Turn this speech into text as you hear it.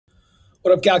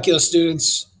What up, calculus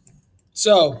students?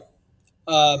 So,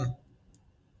 um,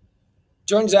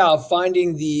 turns out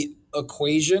finding the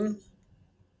equation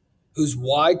whose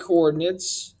y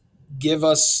coordinates give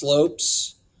us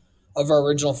slopes of our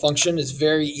original function is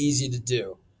very easy to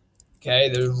do. Okay,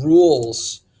 there's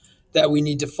rules that we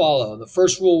need to follow. The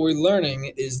first rule we're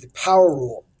learning is the power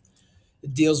rule.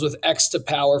 It deals with x to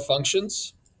power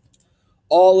functions.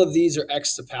 All of these are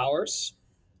x to powers.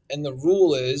 And the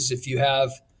rule is if you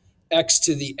have x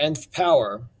to the nth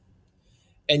power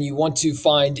and you want to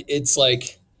find its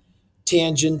like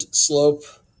tangent slope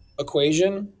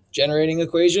equation, generating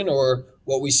equation, or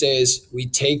what we say is we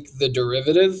take the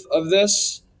derivative of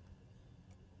this,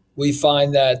 we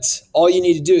find that all you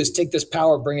need to do is take this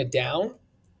power, bring it down,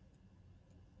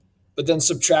 but then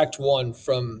subtract 1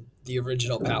 from the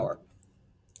original power.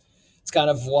 It's kind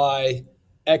of why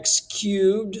x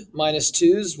cubed minus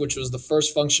 2's, which was the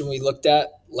first function we looked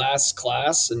at last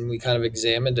class, and we kind of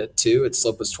examined at 2, its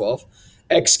slope was 12.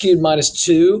 X cubed minus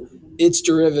 2, its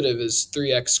derivative is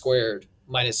 3x squared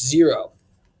minus 0.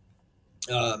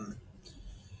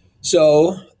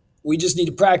 So we just need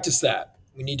to practice that.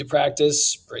 We need to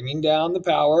practice bringing down the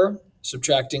power,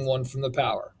 subtracting 1 from the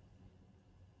power.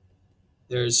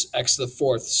 There's x to the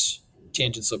fourth's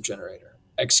tangent slope generator.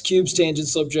 X cubed's tangent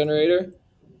slope generator,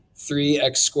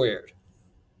 3x squared.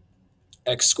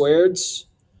 X squared's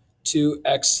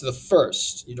 2x to the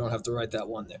first. You don't have to write that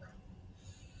 1 there.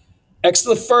 X to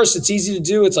the first, it's easy to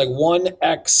do. It's like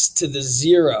 1x to the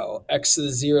 0. X to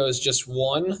the 0 is just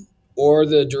 1, or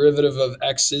the derivative of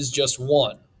x is just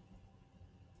 1.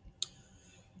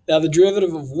 Now, the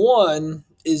derivative of 1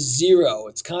 is 0.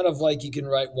 It's kind of like you can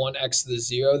write 1x to the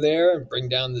 0 there and bring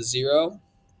down the 0.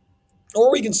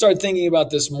 Or we can start thinking about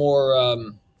this more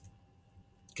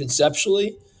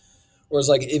conceptually, whereas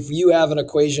like if you have an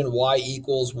equation y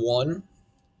equals 1,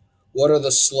 what are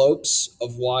the slopes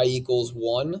of y equals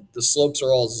 1? The slopes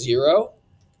are all 0.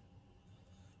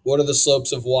 What are the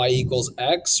slopes of y equals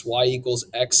x? Y equals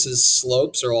x's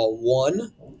slopes are all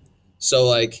 1. So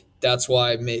like that's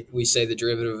why we say the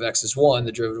derivative of x is 1,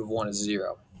 the derivative of 1 is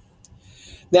 0.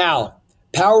 Now,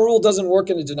 power rule doesn't work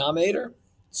in a denominator,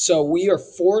 so we are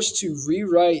forced to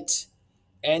rewrite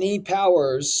any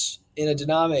powers in a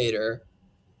denominator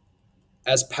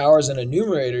as powers in a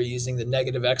numerator using the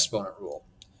negative exponent rule.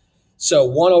 So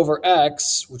 1 over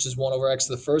x, which is 1 over x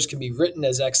to the first, can be written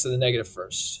as x to the negative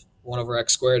first. 1 over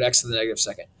x squared, x to the negative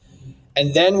second.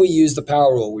 And then we use the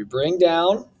power rule. We bring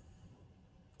down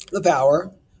the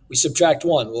power, we subtract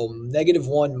 1. Well, negative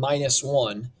 1 minus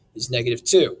 1 is negative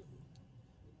 2.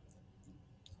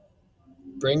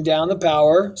 Bring down the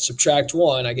power, subtract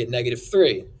 1, I get negative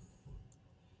 3.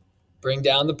 Bring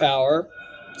down the power,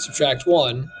 subtract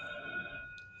 1,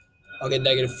 I'll get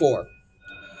negative 4.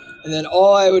 And then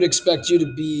all I would expect you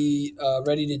to be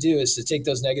ready to do is to take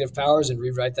those negative powers and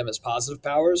rewrite them as positive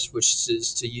powers, which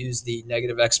is to use the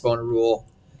negative exponent rule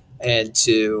and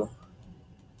to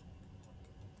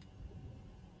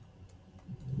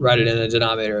write it in a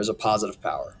denominator as a positive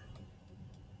power.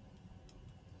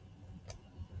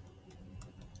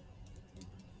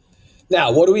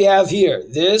 Now, what do we have here?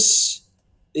 This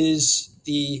is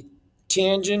the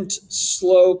tangent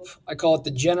slope. I call it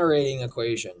the generating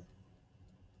equation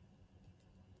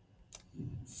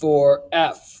for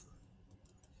f.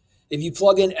 If you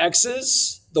plug in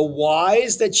x's, the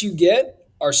y's that you get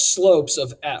are slopes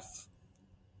of f.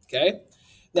 Okay?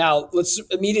 Now, let's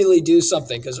immediately do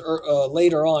something because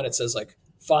later on it says like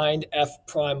find f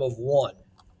prime of 1.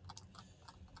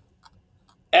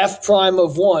 F prime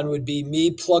of 1 would be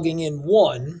me plugging in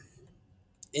 1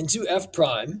 into f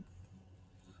prime.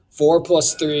 4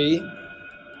 plus 3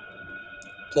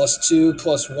 plus 2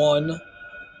 plus 1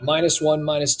 minus 1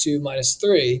 minus 2 minus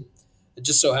 3. It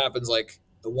just so happens like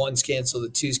the 1's cancel, the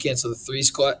 2's cancel, the 3's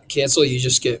cancel. You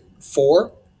just get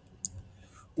 4.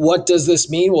 What does this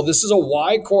mean? Well, this is a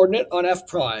y coordinate on f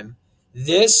prime.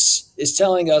 This is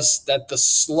telling us that the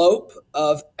slope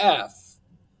of f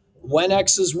when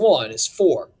x is 1 is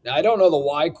 4. Now, I don't know the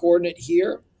y coordinate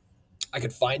here. I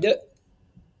could find it.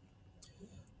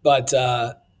 But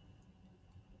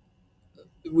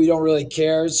we don't really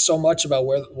care so much about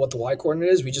what the y coordinate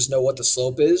is. We just know what the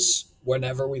slope is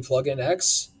whenever we plug in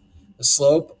x. The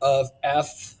slope of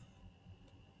f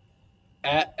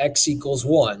at x equals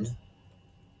 1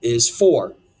 is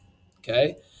 4.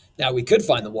 Okay? Now, we could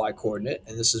find the y coordinate,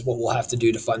 and this is what we'll have to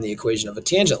do to find the equation of a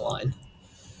tangent line.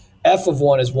 F of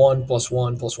 1 is 1 plus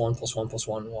 1 plus 1 plus 1 plus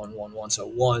 1, 1, 1, 1. So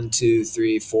 1, 2,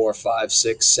 3, 4, 5,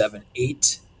 6, 7,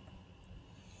 8.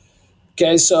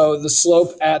 Okay, so the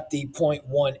slope at the point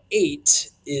 1,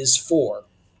 8 is 4.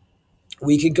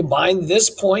 we can combine this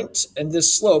point and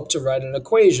this slope to write an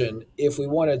equation if we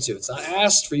wanted to. It's not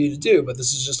asked for you to do, but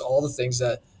this is just all the things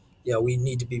that we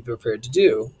need to be prepared to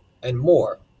do and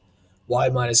more. Y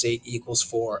minus 8 equals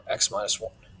 4, x minus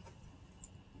 1.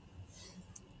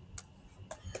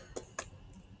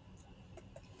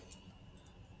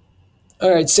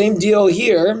 All right, same deal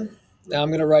here. Now I'm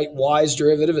going to write y's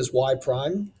derivative as y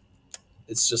prime.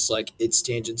 It's just like its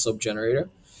tangent slope generator.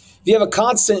 If you have a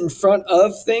constant in front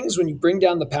of things, when you bring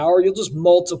down the power, you'll just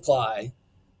multiply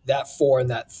that 4 and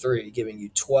that 3, giving you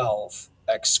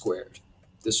 12x squared.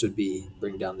 This would be,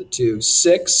 bring down the 2,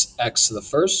 6x to the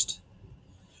first.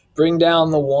 Bring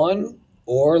down the 1,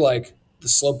 or like the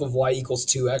slope of y equals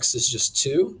 2x is just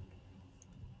 2.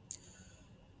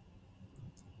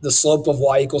 The slope of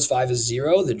y equals 5 is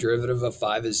 0. The derivative of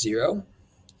 5 is 0.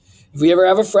 If we ever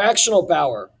have a fractional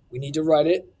power, we need to write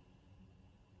it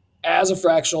as a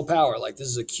fractional power. Like this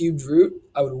is a cubed root.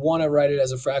 I would want to write it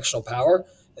as a fractional power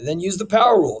and then use the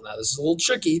power rule. Now this is a little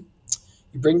tricky.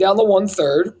 You bring down the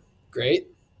 1/3. Great.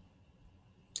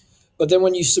 But then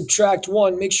when you subtract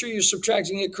 1, make sure you're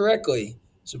subtracting it correctly.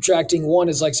 Subtracting 1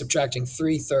 is like subtracting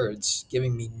 3/3,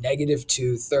 giving me negative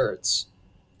 2/3.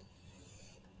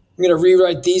 I'm going to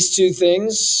rewrite these two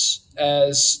things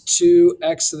as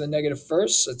 2x to the negative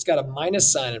first. So it's got a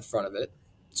minus sign in front of it.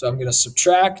 So I'm going to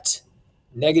subtract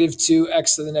negative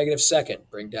 2x to the negative second.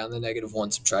 Bring down the negative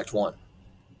 1, subtract 1.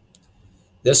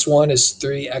 This one is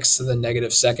 3x to the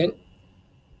negative second.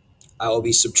 I will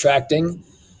be subtracting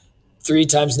 3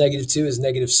 times negative 2 is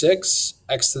negative 6,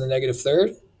 x to the negative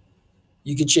third.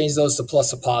 You can change those to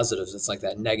plus or positives. It's like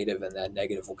that negative and that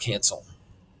negative will cancel.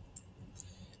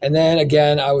 And then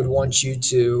again, I would want you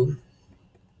to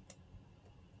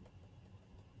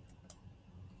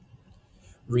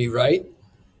rewrite.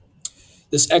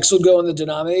 This x would go in the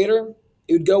denominator.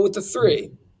 It would go with the 3.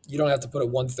 You don't have to put a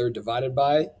 1/3 divided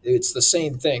by. It's the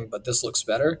same thing, but this looks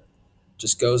better.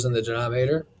 Just goes in the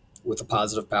denominator with a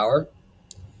positive power.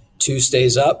 2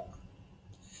 stays up.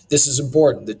 This is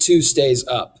important. The 2 stays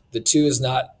up. The 2 is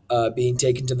not being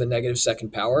taken to the negative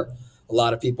second power. A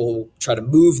lot of people try to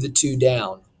move the 2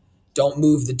 down. Don't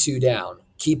move the 2 down.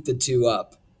 Keep the 2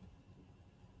 up.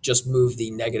 Just move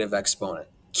the negative exponent.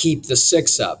 Keep the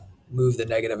 6 up. Move the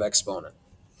negative exponent.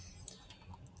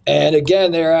 And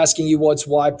again, they're asking you what's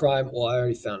y prime. Well, I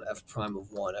already found f prime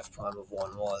of 1. F prime of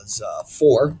 1 was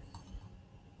 4.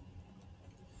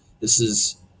 This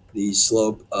is the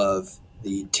slope of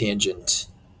the tangent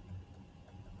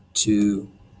to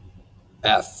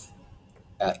f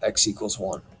at x equals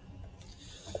 1.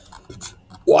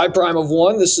 Y prime of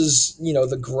 1, this is,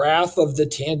 the graph of the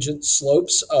tangent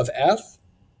slopes of f.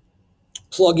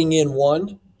 Plugging in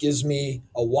 1 gives me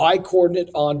a y coordinate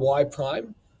on y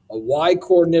prime. A y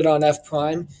coordinate on f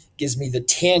prime gives me the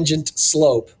tangent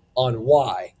slope on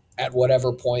y at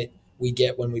whatever point we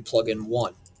get when we plug in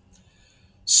 1.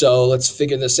 So let's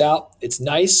figure this out. It's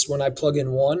nice when I plug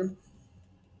in 1.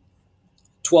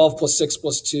 12 plus 6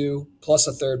 plus 2 plus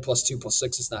a third plus 2 plus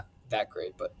 6 is not that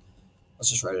great, but let's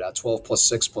just write it out. 12 plus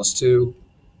 6 plus 2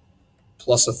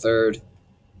 plus a third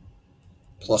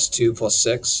plus 2 plus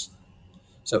 6.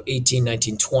 So 18,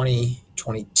 19, 20,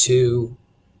 22,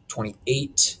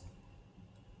 28,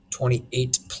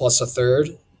 28 plus a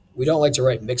third. We don't like to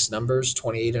write mixed numbers,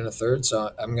 28 and a third,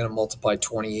 so I'm going to multiply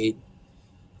 28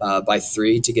 by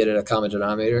 3 to get it a common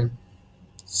denominator.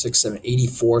 6, 7,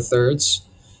 84 thirds.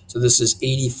 So this is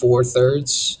 84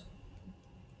 thirds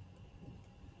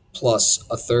plus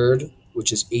a third,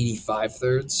 which is 85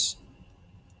 thirds.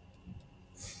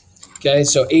 Okay,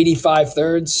 so 85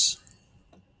 thirds.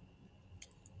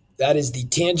 That is the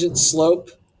tangent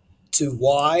slope to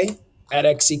y at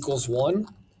x equals 1.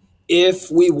 If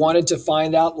we wanted to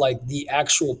find out like the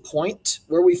actual point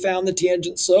where we found the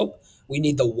tangent slope, we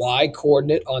need the y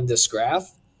coordinate on this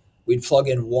graph. We'd plug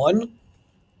in 1.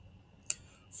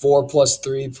 4 plus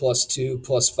 3 plus 2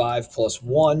 plus 5 plus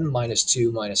 1 minus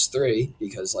 2 minus 3,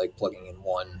 because like plugging in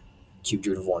 1, cubed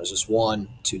root of 1 is just 1,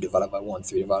 2 divided by 1,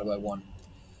 3 divided by 1.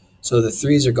 So the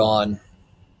 3's are gone,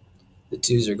 the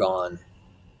 2's are gone.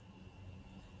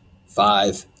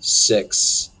 5,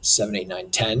 6, 7, 8, 9,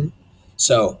 10.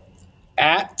 So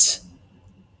at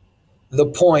the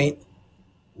point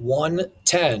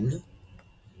 110,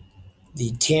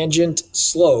 the tangent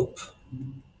slope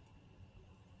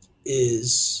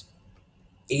is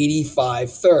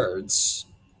 85 thirds.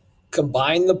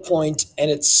 Combine the point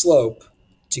and its slope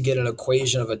to get an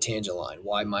equation of a tangent line.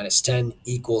 Y minus 10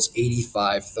 equals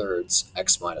 85 thirds,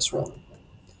 x minus 1.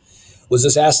 Was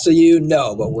this asked of you?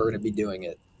 No, but we're going to be doing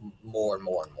it more and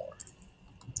more and more.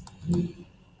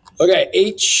 Okay,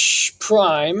 h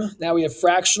prime. Now we have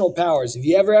fractional powers. If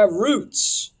you ever have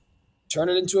roots, turn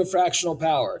it into a fractional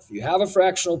power. If you have a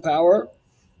fractional power,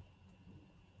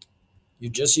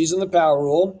 you're just using the power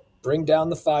rule. Bring down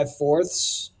the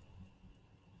 5/4,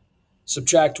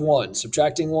 subtract 1.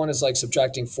 Subtracting 1 is like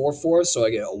subtracting 4/4, so I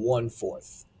get a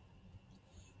 1/4.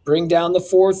 Bring down the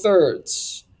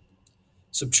 4/3.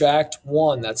 Subtract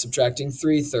 1, that's subtracting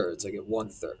 3/3. I get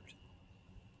 1/3.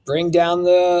 Bring down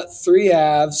the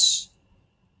 3/2.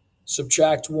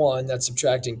 Subtract 1, that's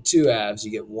subtracting 2/2.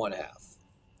 You get 1/2.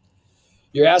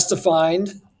 You're asked to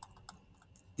find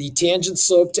the tangent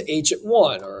slope to h at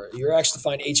 1, or you're asked to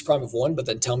find h prime of 1, but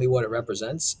then tell me what it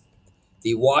represents.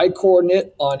 The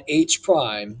y-coordinate on h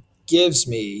prime gives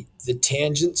me the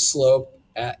tangent slope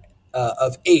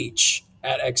of h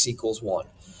at x equals 1.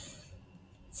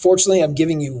 Fortunately, I'm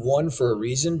giving you 1 for a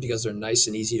reason, because they're nice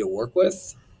and easy to work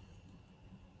with.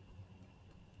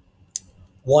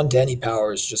 1 to any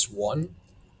power is just 1.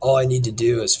 All I need to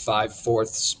do is 5/4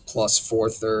 plus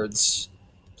 4/3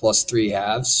 plus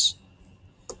 3/2.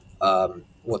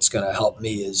 What's going to help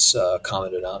me is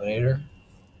common denominator.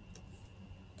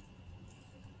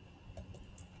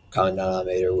 Common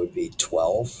denominator would be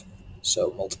 12.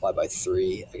 So multiply by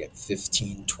 3, I get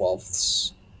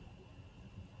 15/12.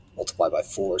 Multiply by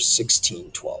 4,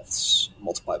 16/12.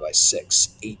 Multiply by 6,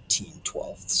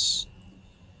 18/12.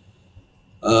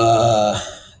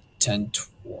 10,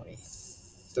 20,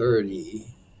 30,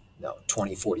 no,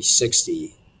 20, 40,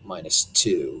 60 minus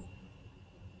 2,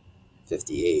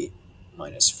 58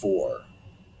 minus 4,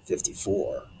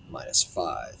 54 minus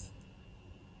 5,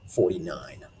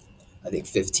 49. I think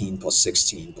 15 plus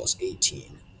 16 plus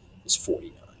 18 is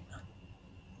 49.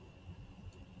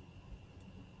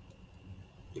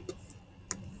 Yep.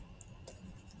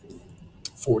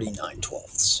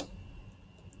 49/12.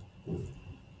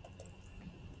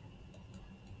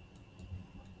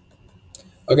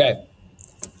 Okay.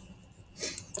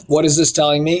 What is this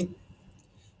telling me?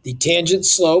 The tangent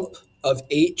slope of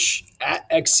h at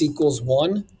x equals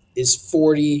 1 is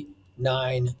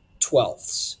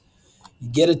 49/12. You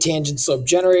get a tangent slope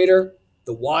generator.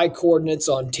 The y-coordinates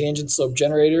on tangent slope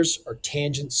generators are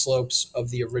tangent slopes of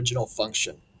the original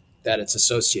function that it's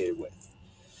associated with.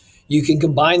 You can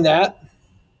combine that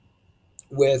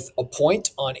with a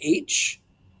point on h.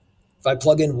 If I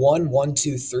plug in 1, 1,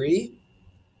 2, 3,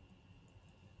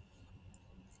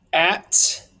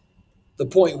 at the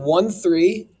point 1,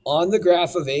 3 on the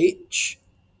graph of h,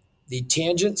 the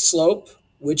tangent slope,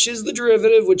 which is the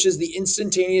derivative, which is the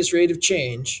instantaneous rate of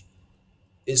change,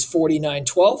 is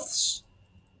 49/12.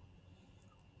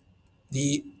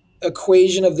 The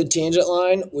equation of the tangent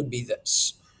line would be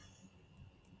this.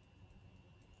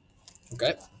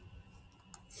 Okay.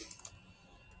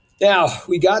 Now,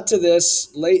 we got to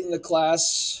this late in the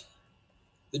class.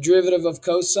 The derivative of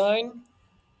cosine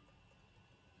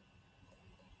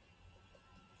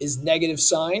is negative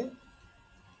sine,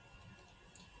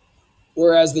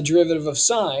 whereas the derivative of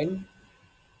sine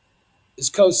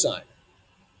is cosine.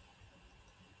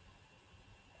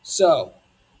 So,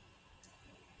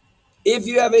 if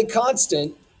you have a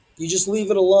constant, you just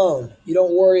leave it alone. You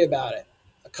don't worry about it.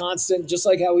 A constant, just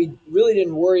like how we really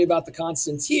didn't worry about the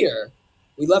constants here,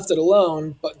 we left it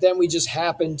alone, but then we just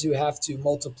happened to have to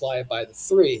multiply it by the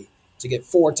 3 to get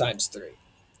 4 times 3.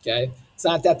 Okay? It's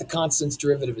not that the constant's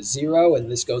derivative is 0 and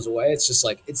this goes away. It's just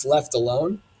like it's left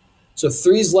alone. So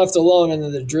 3 is left alone, and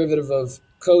then the derivative of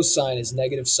cosine is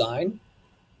negative sine.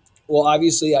 Well,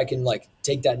 obviously, I can like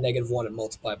take that -1 and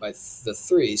multiply by the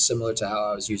 3, similar to how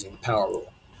I was using the power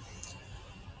rule.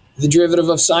 The derivative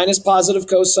of sine is positive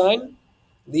cosine.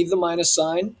 Leave the minus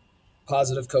sign,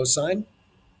 positive cosine.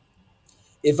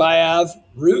 If I have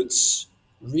roots,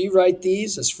 rewrite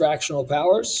these as fractional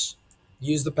powers.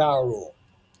 Use the power rule.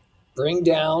 Bring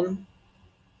down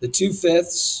the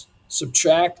 2/5,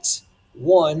 subtract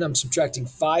 1. I'm subtracting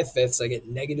 5/5. I get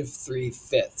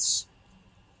 -3/5.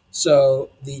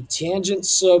 So the tangent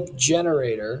slope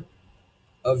generator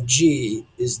of G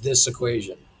is this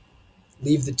equation.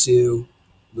 Leave the 2,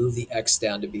 move the x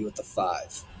down to be with the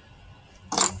 5.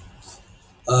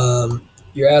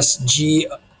 You're asked G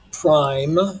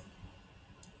prime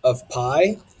of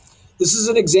pi. This is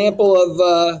an example of,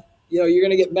 you're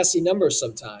going to get messy numbers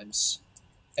sometimes,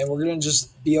 and we're going to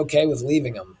just be okay with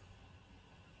leaving them.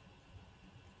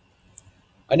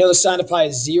 I know the sine of pi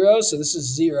is 0, so this is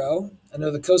 0. I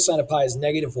know the cosine of pi is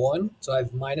 -1, so I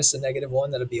have minus a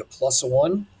 -1. That'll be a plus a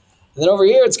 1. And then over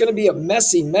here, it's going to be a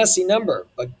messy, messy number.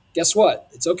 But guess what?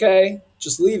 It's okay.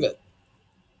 Just leave it.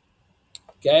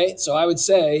 Okay, so I would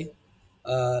say,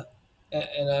 and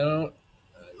I don't,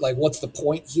 like, what's the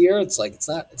point here? It's like, it's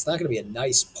not going to be a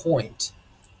nice point.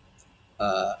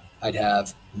 I'd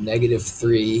have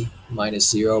 -3 minus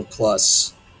 0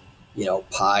 plus,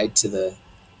 pi to the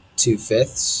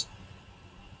 2/5.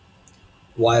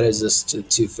 Why does this to the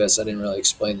 2/5? I didn't really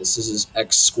explain this. This is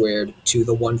x squared to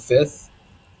the 1/5.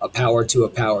 A power to a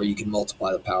power, you can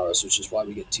multiply the powers, which is why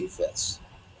we get 2/5.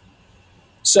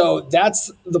 So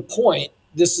that's the point.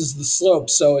 This is the slope.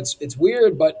 So it's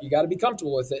weird, but you got to be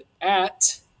comfortable with it.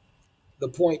 At the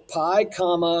point pi,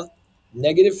 comma,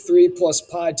 -3 plus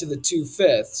pi to the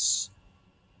 2/5,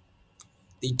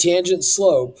 the tangent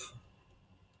slope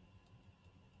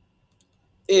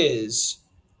is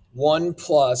 1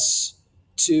 plus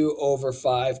 2 over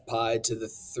 5 pi to the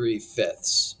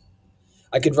 3/5.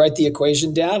 I could write the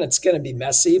equation down. It's going to be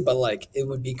messy, but like it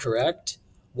would be correct.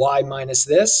 Y minus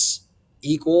this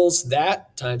equals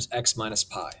that times x minus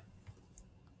pi.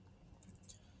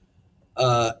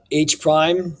 H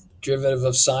prime, derivative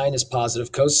of sine is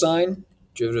positive cosine.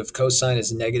 Derivative of cosine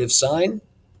is negative sine.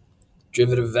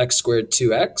 Derivative of x squared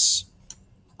 2x.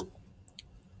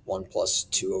 1 plus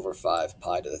 2 over 5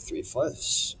 pi to the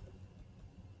 3/5.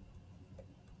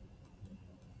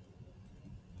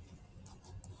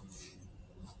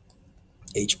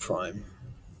 H prime.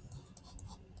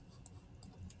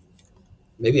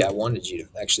 Maybe I wanted you to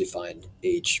actually find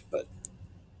H, but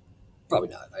probably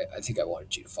not. I think I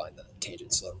wanted you to find the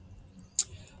tangent slope.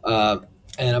 And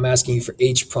I'm asking you for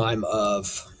H prime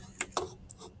of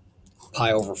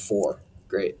pi over 4.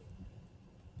 Great.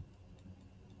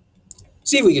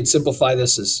 See if we can simplify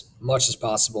this as much as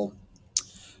possible.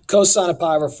 Cosine of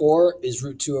pi over 4 is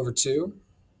root 2 over 2.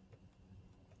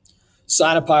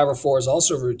 Sine of pi over 4 is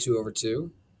also root 2 over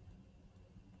 2.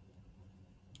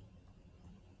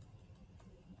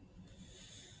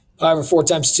 Pi over 4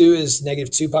 times 2 is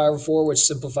 -2 pi over 4, which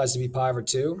simplifies to be pi over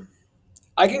 2.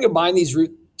 I can combine these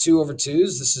root 2 over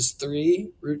 2's. This is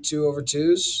 3 root 2 over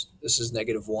 2's. This is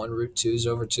 -1 root 2's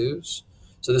over 2's.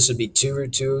 So this would be 2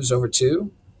 root 2's over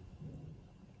 2,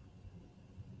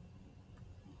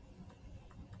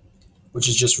 which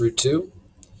is just root 2.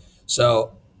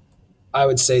 So I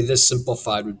would say this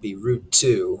simplified would be root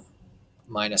 2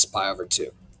 minus pi over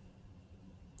 2.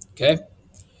 Okay?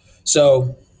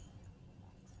 So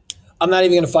I'm not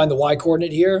even going to find the y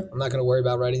coordinate here. I'm not going to worry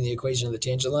about writing the equation of the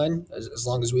tangent line as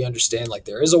long as we understand like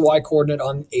there is a y coordinate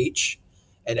on H,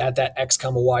 and at that x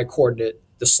comma y coordinate,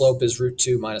 the slope is root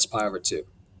 2 minus pi over 2.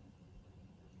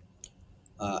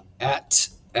 At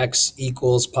x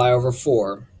equals pi over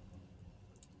 4,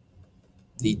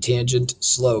 the tangent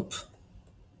slope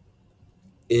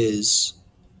is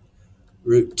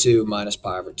root 2 minus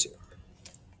pi over 2.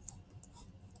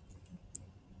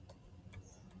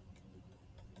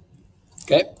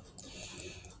 Okay?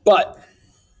 But,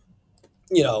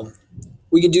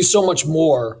 we can do so much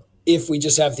more if we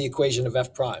just have the equation of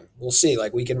f prime. We'll see.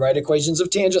 Like we can write equations of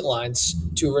tangent lines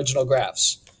to original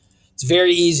graphs. It's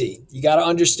very easy. You got to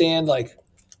understand like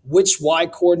which y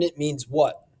coordinate means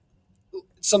what.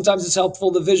 Sometimes it's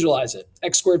helpful to visualize it.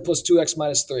 X squared plus 2x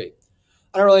minus 3.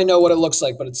 I don't really know what it looks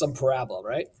like, but it's some parabola,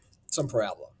 right? Some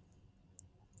parabola.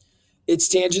 Its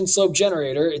tangent slope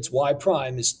generator, its y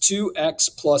prime, is 2x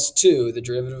plus 2. The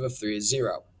derivative of 3 is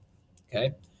 0.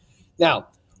 Okay? Now,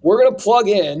 we're going to plug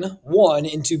in 1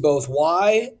 into both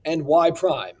y and y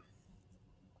prime.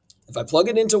 If I plug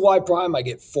it into y prime, I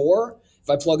get 4. If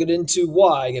I plug it into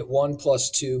y, I get 1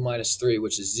 plus 2 minus 3,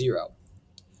 which is 0.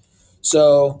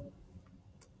 So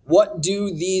what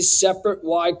do these separate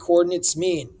y coordinates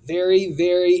mean? Very,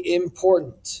 very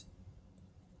important.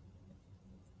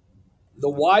 The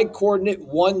y coordinate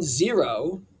 1,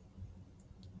 0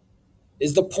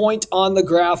 is the point on the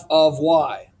graph of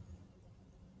y.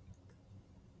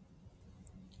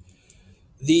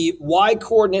 The y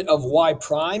coordinate of y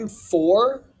prime,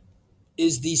 4,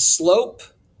 is the slope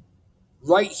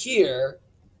right here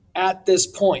at this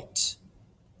point.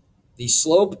 The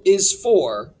slope is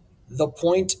 4. The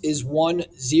point is 1,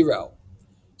 0.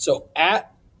 So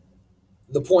at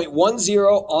the point 1,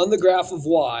 0 on the graph of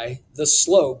y, the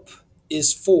slope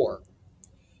is 4.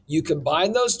 You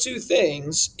combine those two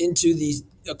things into the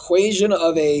equation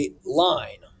of a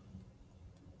line.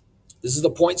 This is the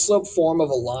point slope form of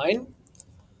a line.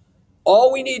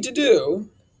 All we need to do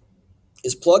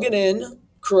is plug it in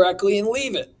correctly and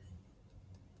leave it.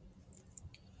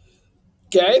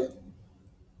 Okay?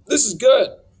 This is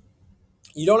good.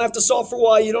 You don't have to solve for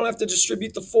y. You don't have to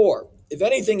distribute the 4. If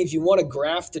anything, if you want a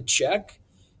graph to check,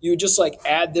 you would just like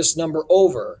add this number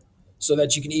over so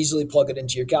that you can easily plug it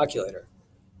into your calculator.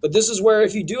 But this is where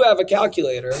if you do have a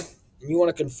calculator and you want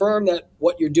to confirm that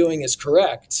what you're doing is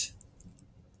correct,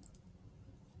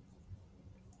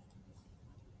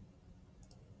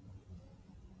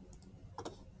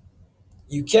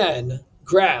 you can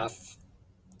graph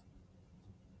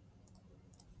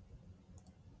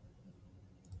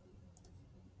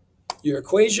your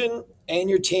equation and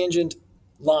your tangent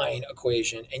line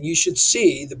equation, and you should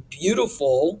see the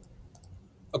beautiful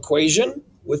equation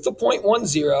with the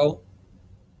 0.10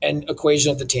 and equation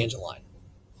of the tangent line.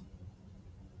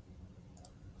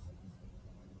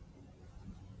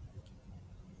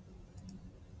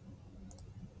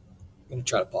 I'm going to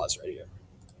try to pause right here.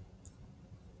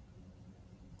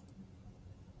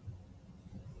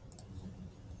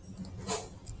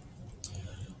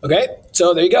 Okay,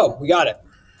 so there you go. We got it.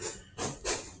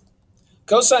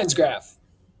 Cosine's graph.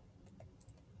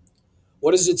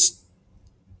 What is its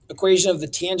equation of the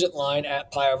tangent line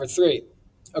at pi over 3?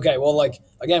 Okay, well,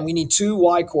 again, we need two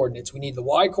y coordinates. We need the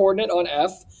y coordinate on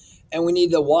f, and we need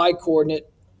the y coordinate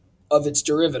of its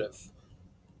derivative.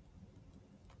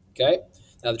 Okay,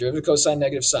 now the derivative of cosine,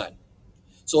 negative sine.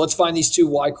 So let's find these two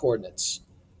y coordinates.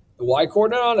 The y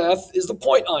coordinate on f is the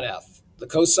point on f. The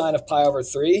cosine of pi over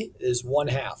 3 is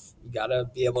 1/2. You got to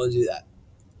be able to do that.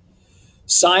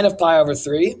 Sine of pi over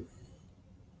 3,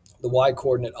 the y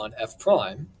coordinate on f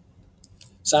prime.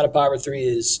 Sine of pi over 3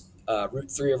 is root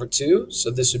 3 over 2.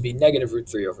 So this would be negative root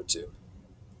 3 over 2.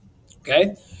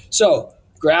 Okay, so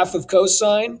graph of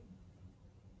cosine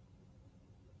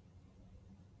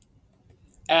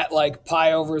at like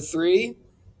pi over 3.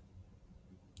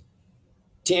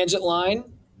 Tangent line,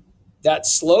 that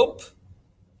slope,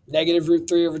 negative root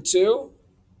 3 over 2.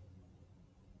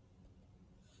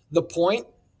 The point,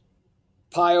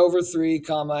 pi over 3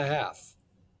 comma half.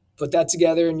 Put that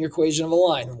together in your equation of a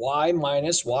line. Y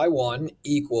minus y1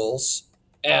 equals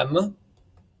m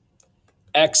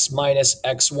x minus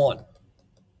x1.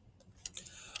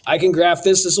 I can graph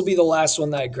this. This will be the last one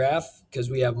that I graph because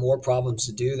we have more problems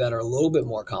to do that are a little bit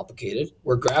more complicated.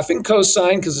 We're graphing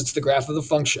cosine because it's the graph of the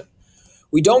function.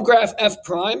 We don't graph f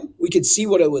prime. We could see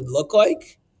what it would look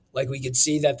like. Like we could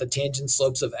see that the tangent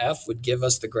slopes of f would give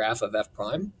us the graph of f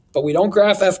prime. But we don't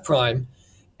graph f prime.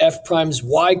 F prime's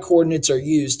y coordinates are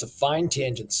used to find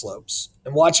tangent slopes.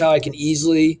 And watch how I can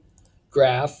easily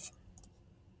graph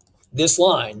this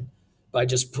line by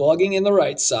just plugging in the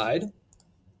right side.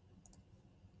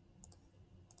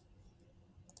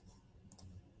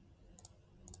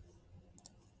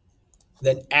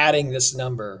 Then adding this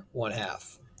number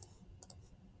 1/2.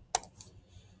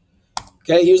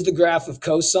 Okay, here's the graph of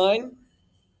cosine.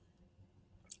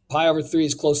 Pi over 3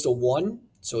 is close to 1,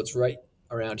 so it's right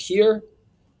around here.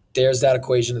 There's that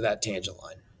equation of that tangent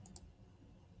line.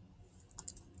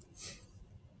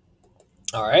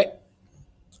 All right.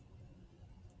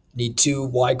 Need two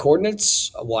y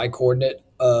coordinates, a y coordinate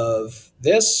of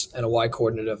this and a y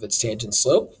coordinate of its tangent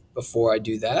slope. Before I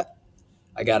do that,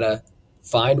 I got to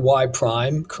find y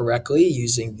prime correctly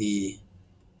using the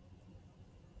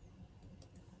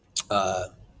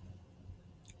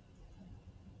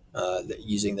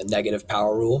using the negative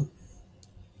power rule.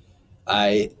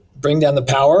 I bring down the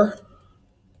power,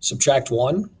 subtract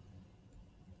 1.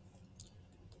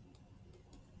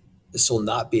 This will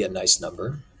not be a nice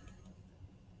number.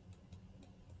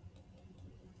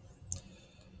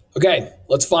 Okay,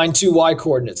 let's find two y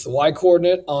coordinates. The y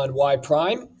coordinate on y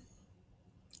prime,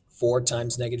 4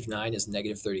 times negative 9 is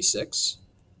negative 36.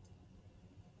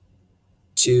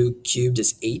 2 cubed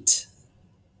is 8.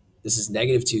 This is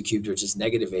negative 2 cubed, which is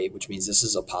negative 8, which means this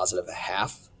is a positive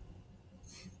 1/2.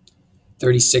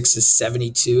 36 is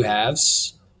 72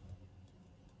 halves.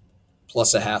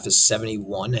 Plus 1/2 is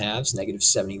 71 halves, negative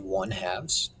 71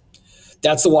 halves.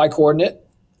 That's the y coordinate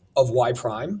of y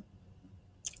prime.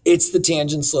 It's the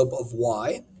tangent slope of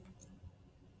y.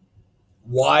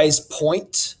 Y's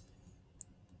point,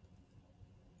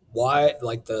 y,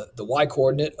 like the y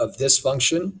coordinate of this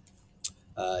function,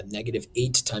 negative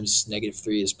 8 times negative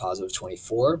 3 is positive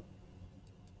 24.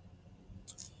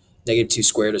 Negative 2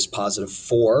 squared is positive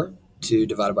 4. 2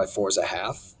 divided by 4 is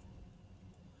 1/2.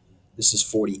 This is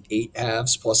 48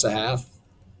 halves plus 1/2,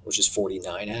 which is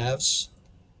 49 halves.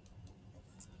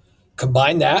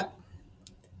 Combine that.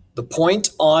 The point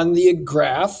on the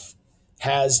graph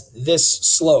has this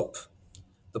slope.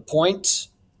 The point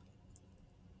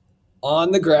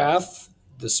on the graph,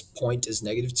 this point is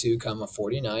negative 2 comma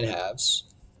 49 halves.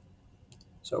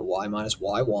 So y minus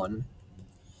y1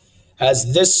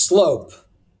 has this slope,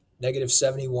 negative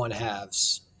 71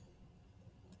 halves.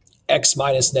 X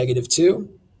minus negative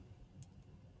 2.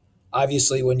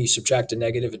 Obviously, when you subtract a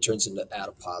negative, it turns into add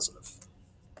a positive.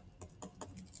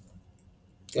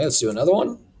 Okay, let's do another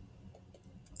one.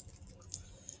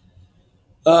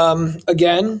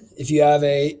 Again, if you have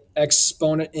a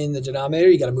exponent in the denominator,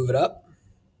 you got to move it up.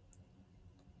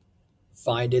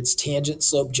 Find its tangent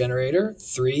slope generator,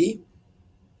 3.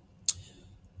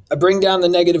 I bring down the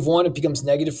 -1, it becomes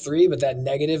 -3, but that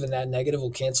negative and that negative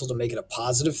will cancel to make it a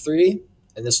 +3,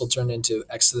 and this will turn into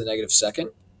x to the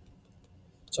 -2nd.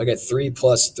 So I get 3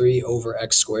 plus 3 over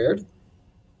x squared.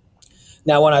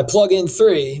 Now, when I plug in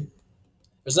 3,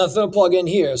 there's nothing to plug in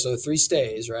here, so 3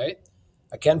 stays, right?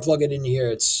 I can plug it in here.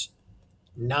 It's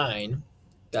 9.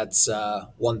 That's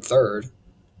 1/3.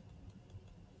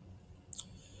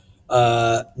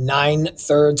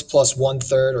 9/3 plus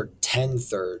 1/3 or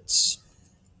 10/3.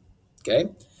 Okay,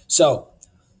 so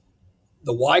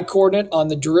the y-coordinate on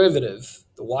the derivative,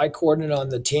 the y-coordinate on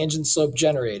the tangent slope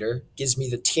generator gives me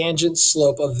the tangent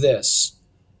slope of this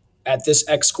at this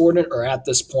x-coordinate or at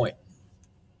this point.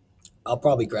 I'll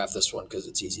probably graph this one because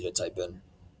it's easy to type in.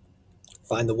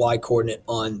 Find the y-coordinate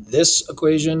on this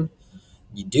equation.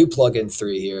 You do plug in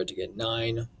 3 here to get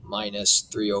 9 minus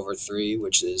 3 over 3,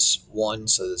 which is 1,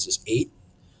 so this is 8.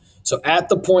 So at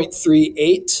the point 3,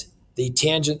 8, the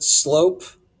tangent slope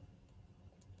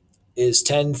is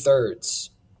 10/3.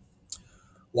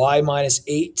 Y minus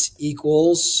 8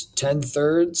 equals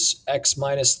 10/3 x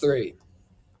minus 3.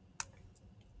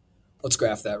 Let's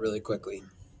graph that really quickly.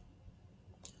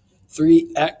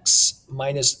 3x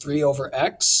minus 3 over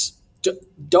x.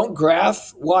 Don't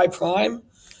graph y prime.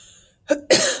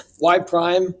 Y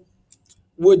prime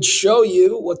would show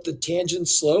you what the tangent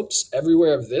slopes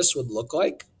everywhere of this would look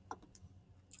like.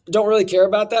 I don't really care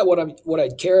about that. What I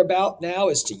care about now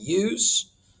is to use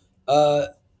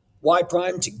y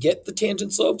prime to get the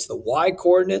tangent slopes. The y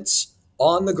coordinates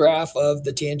on the graph of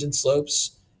the tangent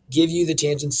slopes give you the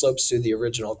tangent slopes to the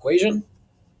original equation.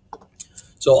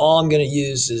 So all I'm going to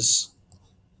use is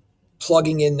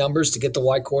plugging in numbers to get the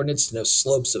y coordinates to know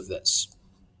slopes of this.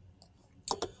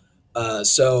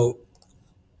 So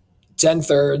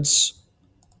 10/3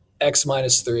 x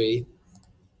minus 3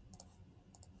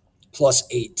 plus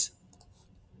 8.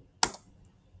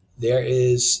 There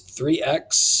is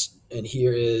 3x, and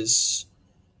here is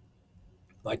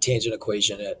my tangent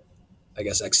equation at, I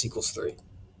guess, x equals 3.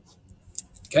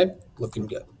 Okay, looking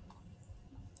good.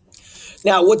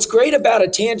 Now, what's great about a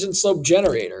tangent slope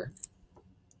generator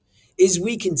is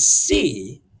we can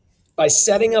see by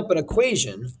setting up an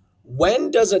equation,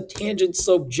 when does a tangent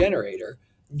slope generator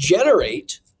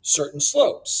generate certain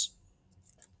slopes?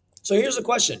 So here's a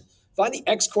question. Find the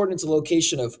x coordinates of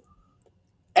location of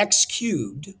x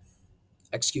cubed.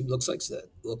 X cubed looks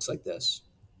like this,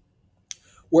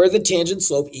 where the tangent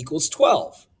slope equals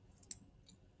 12.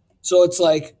 So it's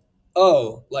like,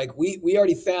 oh, like we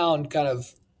already found kind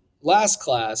of last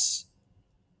class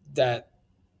that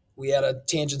we had a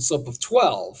tangent slope of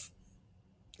 12,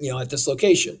 at this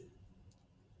location.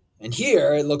 And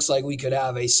here it looks like we could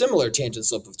have a similar tangent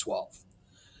slope of 12.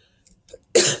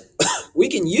 We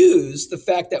can use the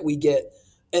fact that we get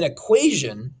an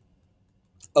equation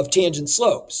of tangent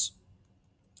slopes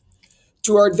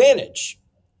to our advantage.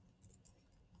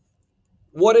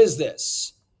 What is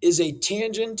this? Is a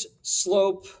tangent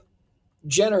slope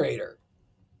generator.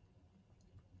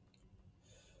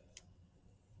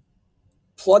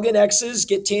 Plug in x's,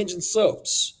 get tangent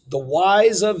slopes. The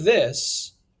y's of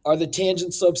this are the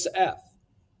tangent slopes to f.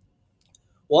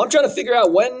 Well, I'm trying to figure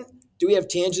out, when do we have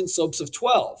tangent slopes of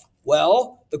 12?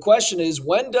 Well, the question is,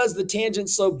 when does the tangent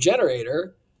slope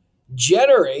generator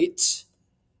generate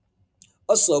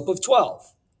a slope of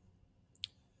 12?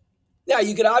 Now,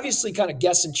 you could obviously kind of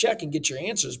guess and check and get your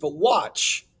answers, but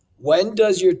watch. When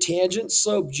does your tangent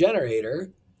slope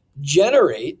generator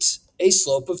generate a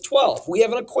slope of 12? We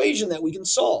have an equation that we can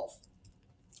solve.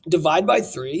 Divide by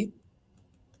 3,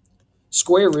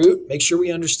 square root, make sure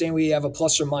we understand we have a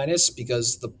plus or minus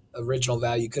because the original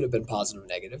value could have been positive or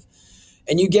negative.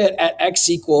 And you get at x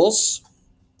equals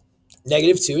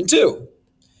 -2 and 2.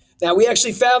 Now, we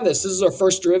actually found this. This is our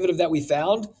first derivative that we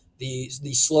found, the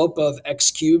slope of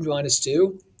x cubed minus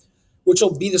 2, which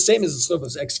will be the same as the slope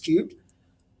of x cubed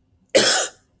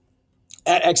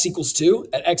at x equals 2.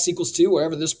 At x equals 2,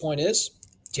 wherever this point is,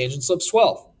 tangent slope's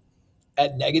 12.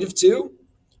 At -2,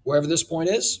 wherever this point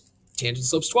is, tangent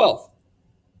slope's 12.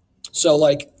 So,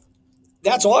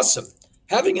 that's awesome.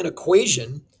 Having an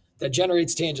equation that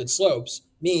generates tangent slopes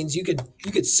means you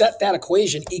could set that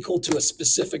equation equal to a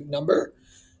specific number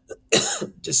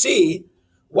to see,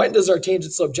 when does our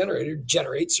tangent slope generator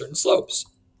generate certain slopes.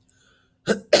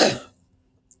 This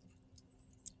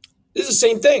is the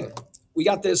same thing. We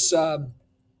got this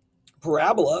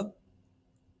parabola,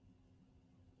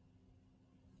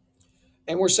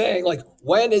 and we're saying,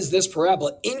 when is this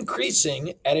parabola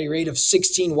increasing at a rate of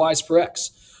 16 y's per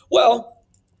x? Well,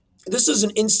 this is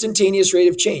an instantaneous rate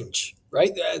of change,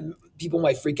 right? People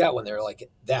might freak out when they're like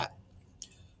that.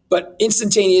 But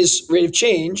instantaneous rate of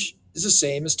change is the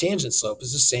same as tangent slope,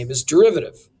 is the same as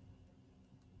derivative.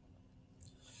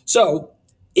 So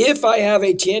if I have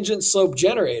a tangent slope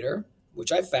generator,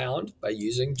 which I found by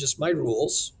using just my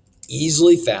rules,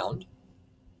 easily found,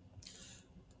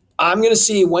 I'm going to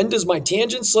see when does my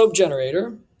tangent slope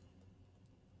generator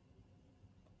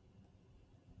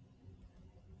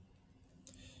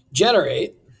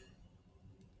generate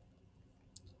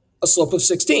a slope of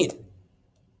 16.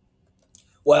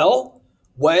 Well,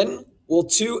 when will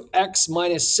 2x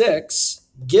minus 6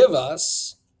 give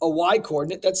us a y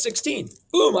coordinate that's 16?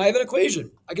 Boom, I have an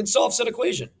equation. I can solve said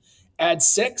equation. Add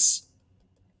 6,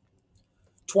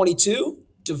 22,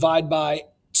 divide by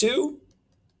 2,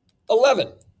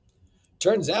 11.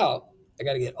 Turns out I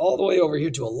got to get all the way over here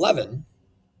to 11,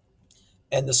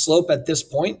 and the slope at this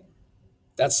point,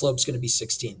 that slope's going to be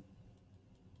 16.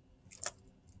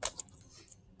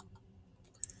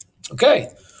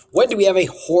 Okay, when do we have a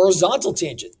horizontal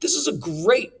tangent? This is a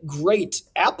great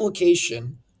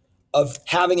application of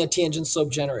having a tangent slope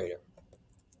generator.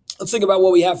 Let's think about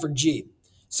what we have for G,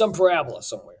 some parabola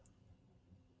somewhere.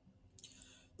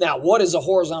 Now, what is a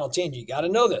horizontal tangent? You got to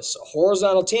know this. A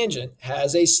horizontal tangent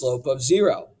has a slope of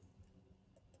 0.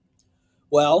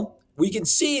 Well, we can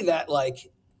see that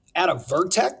like at a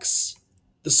vertex,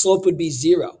 the slope would be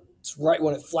 0. It's right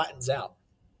when it flattens out.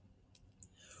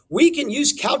 We can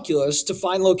use calculus to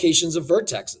find locations of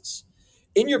vertexes.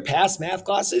 In your past math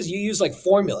classes, you use like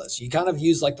formulas. You kind of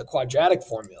use like the quadratic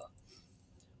formula.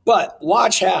 But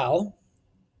watch how,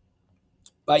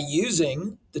 by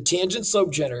using the tangent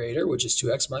slope generator, which is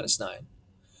 2x minus 9,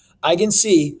 I can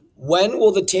see when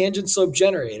will the tangent slope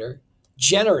generator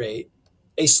generate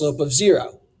a slope of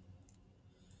 0.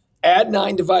 Add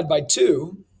 9 divided by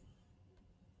 2,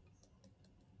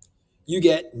 you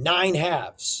get 9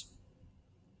 halves.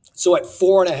 So at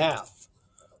 4.5,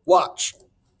 watch.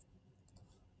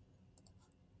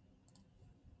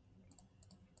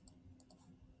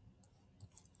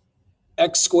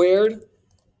 X squared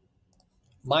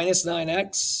minus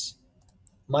 9x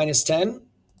minus 10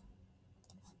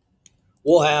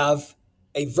 will have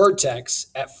a vertex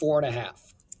at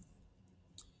 4.5.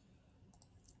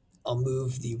 I'll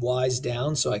move the y's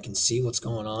down so I can see what's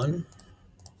going on.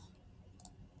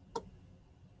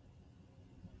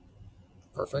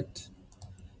 Perfect.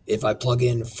 If I plug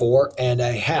in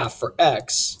 4.5 for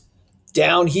x,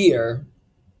 down here,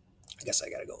 I guess I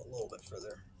got to go a little bit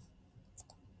further.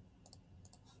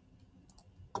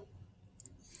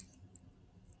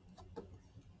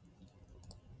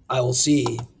 I will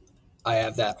see I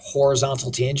have that horizontal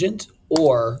tangent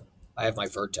or I have my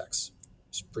vertex.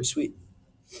 It's pretty sweet.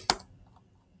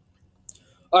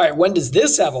 All right, when does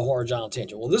this have a horizontal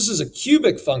tangent? Well, this is a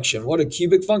cubic function. What do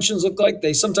cubic functions look like?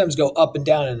 They sometimes go up and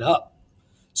down and up.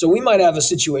 So we might have a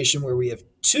situation where we have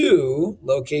 2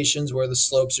 locations where the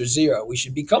slopes are 0. We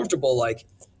should be comfortable like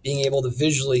being able to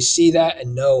visually see that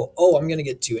and know, oh, I'm going to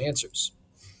get 2 answers.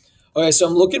 Okay, so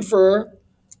I'm looking for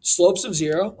slopes of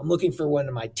 0. I'm looking for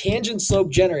when my tangent slope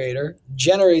generator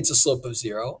generates a slope of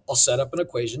 0. I'll set up an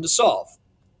equation to solve.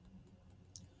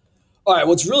 All right,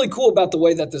 what's really cool about the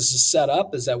way that this is set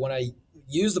up is that when I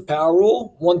use the power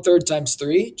rule, 1/3 times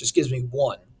 3 just gives me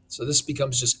 1. So this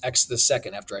becomes just x to the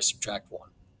second after I subtract 1.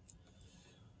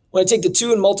 When I take the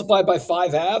 2 and multiply by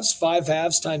 5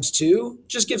 halves times 2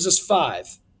 just gives us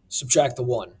 5. Subtract the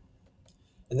 1.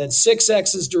 And then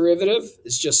 6x's derivative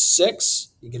is just 6.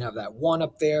 You can have that 1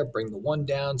 up there, bring the 1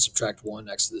 down, subtract 1,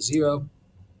 x to the 0.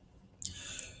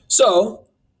 So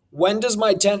when does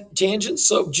my tangent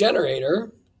slope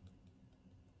generator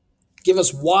give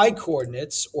us y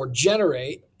coordinates or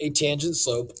generate a tangent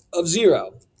slope of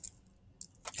 0?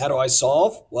 How do I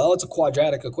solve? Well, it's a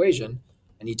quadratic equation.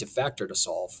 I need to factor to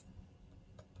solve.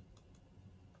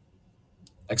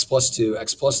 X plus 2,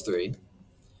 x plus 3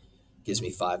 gives me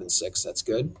 5 and 6. That's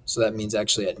good. So that means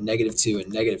actually at -2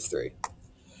 and -3.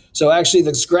 So actually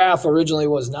this graph originally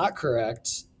was not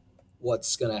correct.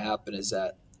 What's going to happen is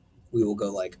that we will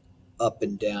go like up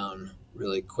and down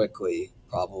really quickly,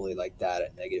 probably like that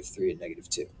at -3 and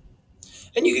 -2.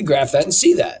 And you can graph that and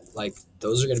see that. Like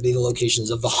those are going to be the locations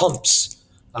of the humps.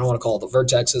 I don't want to call it the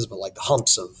vertexes, but like the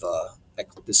humps of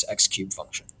this x cubed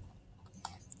function.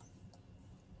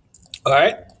 All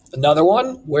right, another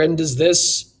one. When does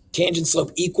this tangent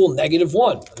slope equal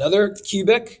 -1? Another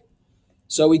cubic.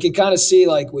 So we can kind of see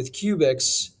like with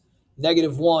cubics,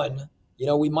 -1, you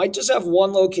know, we might just have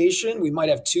one location. We might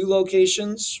have 2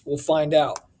 locations. We'll find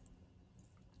out.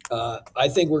 I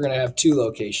think we're going to have 2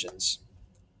 locations.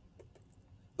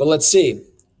 But let's see.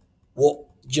 We'll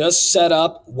just set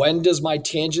up when does my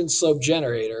tangent slope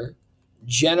generator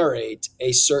generate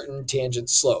a certain tangent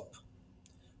slope?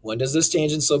 When does this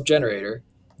tangent slope generator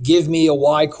give me a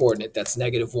y coordinate that's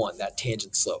 -1, that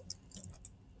tangent slope?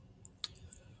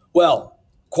 Well,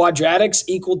 quadratics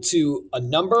equal to a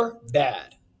number,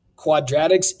 bad.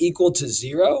 Quadratics equal to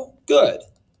 0, good.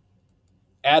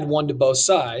 Add 1 to both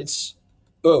sides,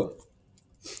 boom.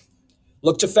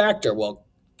 Look to factor. Well,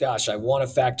 gosh, I want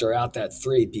to factor out that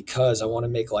 3 because I want to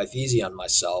make life easy on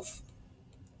myself.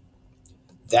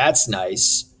 That's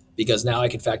nice because now I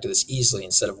can factor this easily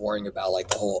instead of worrying about like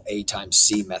the whole a times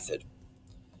c method.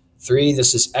 3,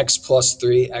 this is x plus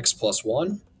 3, x plus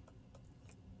 1.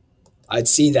 I'd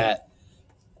see that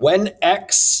when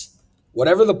x,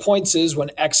 whatever the points is,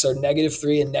 when x are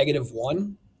 -3 and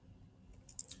 -1,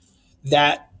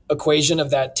 that equation of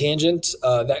that tangent,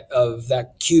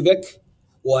 that cubic,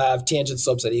 will have tangent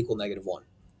slopes that equal -1.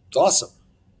 It's awesome.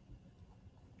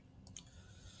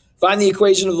 Find the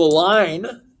equation of the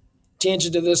line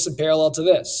tangent to this and parallel to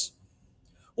this.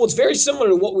 Well, it's very similar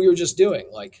to what we were just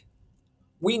doing. Like,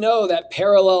 we know that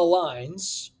parallel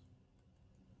lines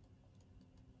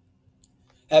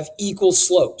have equal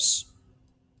slopes.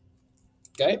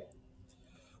 Okay?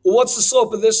 Well, what's the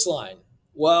slope of this line?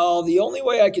 Well, the only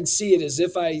way I can see it is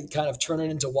if I kind of turn it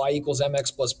into y equals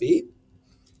mx plus b.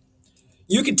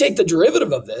 You could take the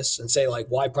derivative of this and say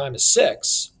like y prime is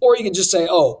 6, or you can just say,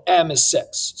 oh, m is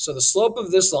 6. So the slope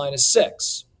of this line is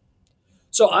 6.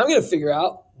 So I'm going to figure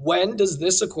out, when does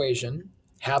this equation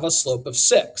have a slope of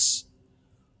 6?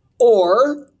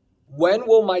 Or when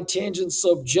will my tangent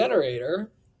slope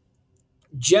generator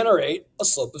generate a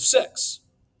slope of 6?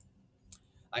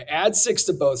 I add 6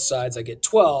 to both sides, I get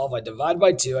 12. I divide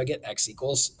by 2, I get x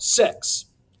equals 6.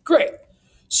 Great.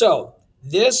 So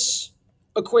this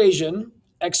equation,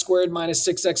 x squared minus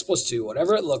 6x plus 2,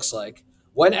 whatever it looks like,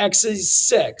 when x is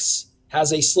 6,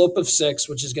 has a slope of 6,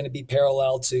 which is going to be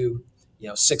parallel to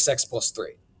 6x plus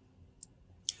 3.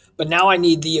 But now I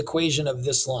need the equation of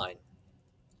this line.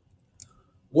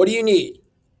 What do you need?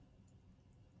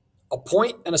 A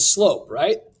point and a slope,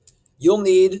 right? You'll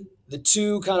need the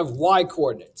two kind of y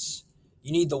coordinates.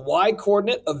 You need the y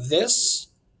coordinate of this.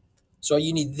 So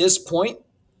you need this point,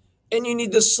 and you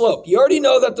need the slope. You already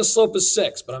know that the slope is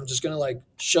 6, but I'm just going to like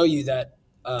show you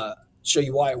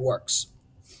why it works.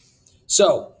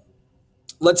 So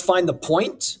let's find the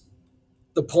point.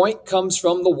 The point comes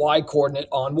from the y coordinate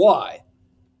on y.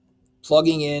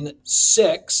 Plugging in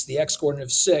 6, the x coordinate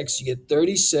of 6, you get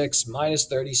 36 minus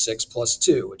 36 plus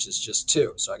 2, which is just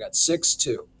 2. So I got 6,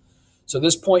 2. So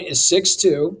this point is 6,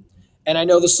 2, and I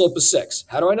know the slope is 6.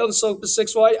 How do I know the slope is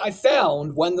 6? Well, I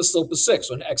found when the slope is 6,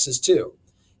 when x is 2.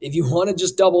 If you want to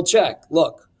just double check,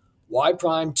 look, y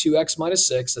prime 2x minus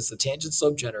 6, that's the tangent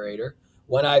slope generator.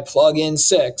 When I plug in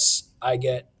 6, I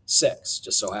get 6.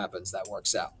 Just so happens that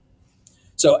works out.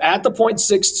 So at the point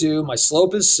 6, 2, my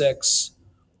slope is 6.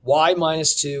 Y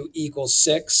minus 2 equals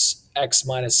 6, x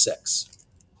minus 6.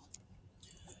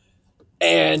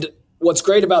 And what's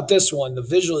great about this one, the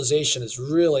visualization is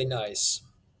really nice.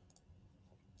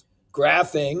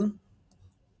 Graphing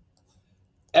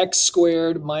x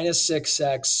squared minus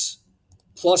 6x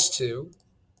plus 2.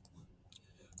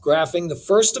 Graphing the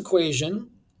first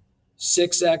equation,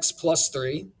 6x plus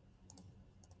 3.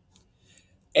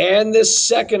 And this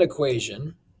second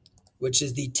equation, which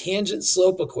is the tangent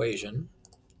slope equation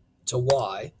to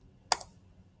y.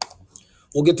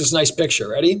 We'll get this nice picture.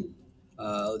 Ready?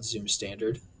 Let's zoom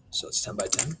standard. So it's 10 by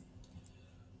 10.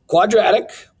 Quadratic.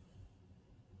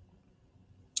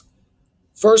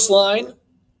 First line.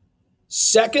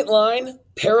 Second line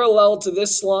parallel to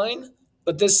this line,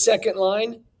 but this second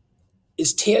line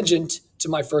is tangent to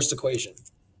my first equation.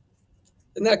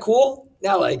 Isn't that cool?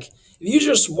 Now, like, if you're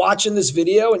just watching this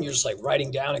video and you're just like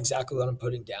writing down exactly what I'm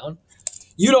putting down,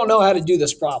 you don't know how to do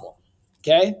this problem,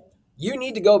 okay? You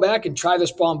need to go back and try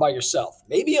this problem by yourself,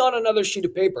 maybe on another sheet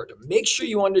of paper, to make sure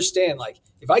you understand, like,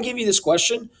 if I give you this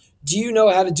question, do you know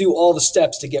how to do all the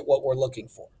steps to get what we're looking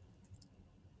for?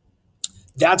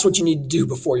 That's what you need to do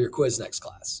before your quiz next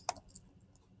class.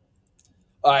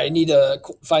 All right, I need to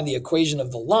find the equation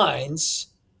of the lines.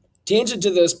 Tangent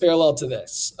to this, parallel to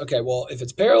this. Okay, well, if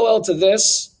it's parallel to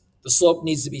this, the slope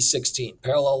needs to be 16.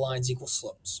 Parallel lines equal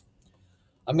slopes.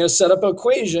 I'm going to set up an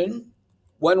equation.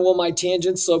 When will my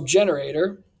tangent slope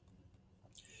generator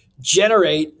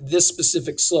generate this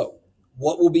specific slope?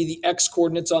 What will be the x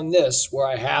coordinates on this where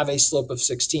I have a slope of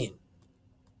 16?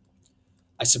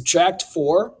 I subtract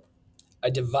 4. I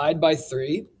divide by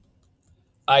 3.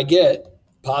 I get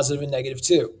positive and negative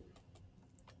 2.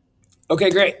 Okay,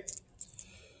 great.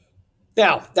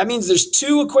 Now, that means there's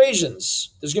two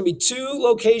equations. There's going to be two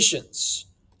locations.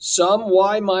 Some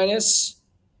y minus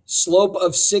slope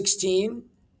of 16,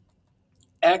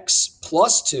 x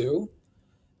plus 2,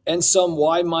 and some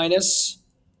y minus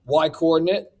y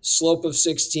coordinate slope of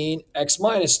 16, x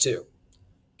minus 2.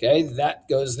 Okay, that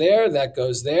goes there, that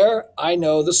goes there. I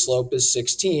know the slope is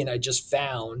 16. I just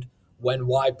found when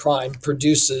y prime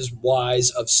produces y's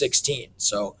of 16.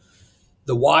 So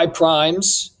the y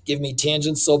primes give me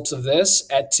tangent slopes of this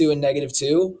at 2 and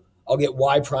 -2. I'll get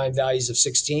y prime values of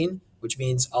 16, which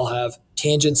means I'll have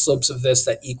tangent slopes of this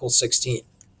that equal 16.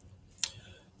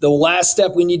 The last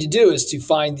step we need to do is to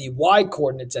find the y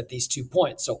coordinates at these 2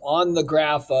 points. So on the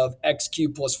graph of x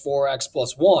cubed plus 4x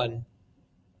plus 1,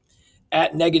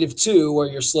 at -2, where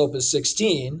your slope is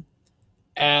 16,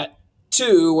 at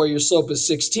 2, where your slope is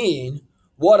 16,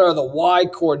 what are the y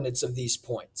coordinates of these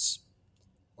points?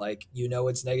 Like, you know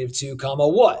it's -2 comma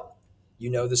what? You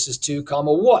know this is 2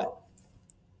 comma what?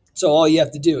 So all you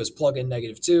have to do is plug in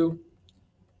 -2.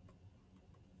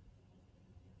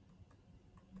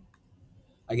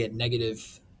 I get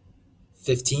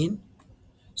 -15.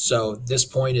 So this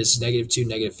point is -2,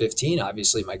 -15.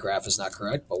 Obviously, my graph is not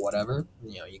correct, but whatever.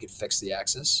 You could fix the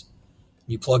axis.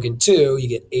 You plug in 2, you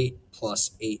get 8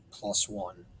 plus 8 plus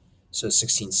 1. So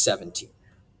 16, 17.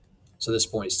 So this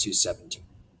point is 217.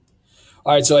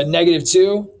 All right, so at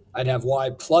 -2, I'd have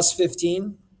y plus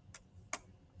 15.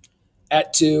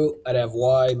 At 2, I'd have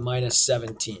y minus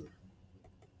 17.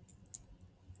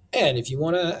 And if you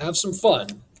want to have some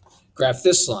fun, graph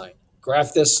this line,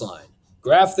 graph this line,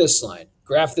 graph this line,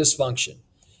 graph this function.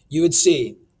 You would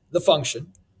see the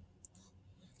function,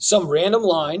 some random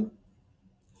line,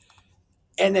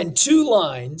 and then 2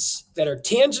 lines that are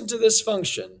tangent to this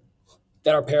function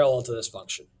that are parallel to this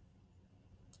function.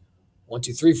 1,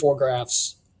 2, 3, 4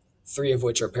 graphs, 3 of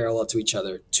which are parallel to each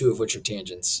other, 2 of which are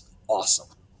tangents. Awesome.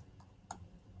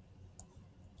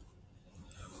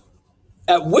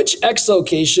 At which x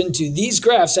location do these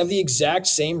graphs have the exact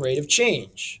same rate of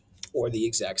change or the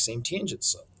exact same tangent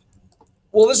slope?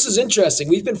 Well, this is interesting.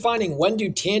 We've been finding when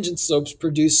do tangent slopes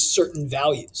produce certain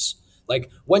values? Like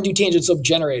when do tangent slope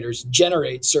generators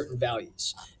generate certain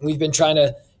values? And we've been trying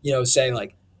to, say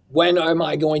like, when am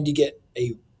I going to get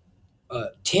a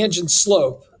tangent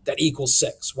slope that equals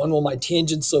 6? When will my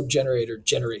tangent slope generator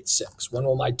generate 6? When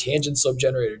will my tangent slope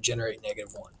generator generate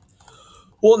 -1?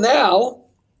 Well, now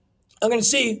I'm going to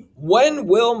see when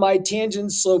will my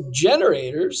tangent slope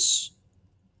generators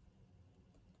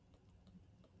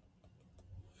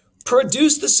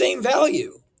produce the same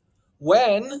value?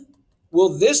 When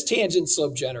will this tangent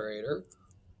slope generator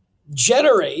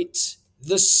generate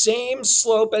the same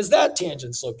slope as that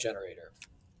tangent slope generator?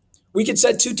 We could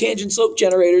set 2 tangent slope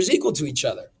generators equal to each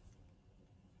other.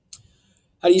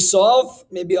 How do you solve?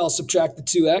 Maybe I'll subtract the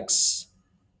 2x,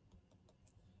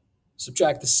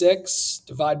 subtract the 6,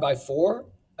 divide by 4.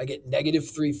 I get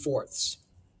 -3/4.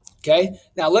 Okay,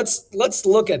 now let's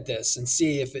look at this and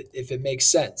see if it makes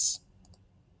sense.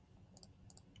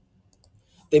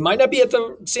 They might not be at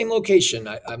the same location.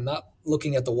 I'm not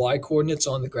looking at the y coordinates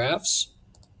on the graphs.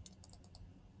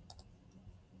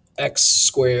 X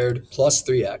squared plus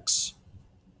 3x.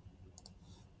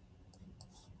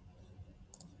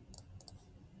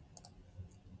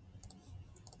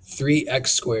 Three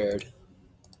x squared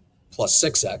plus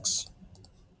 6x.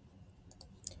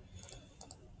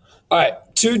 All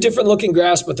right, 2 different looking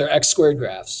graphs, but they're x squared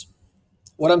graphs.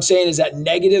 What I'm saying is at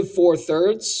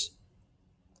 -4/3,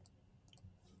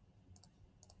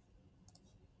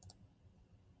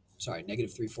 sorry,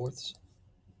 -3/4.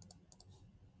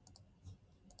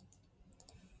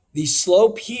 The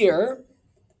slope here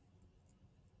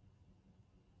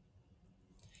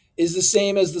is the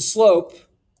same as the slope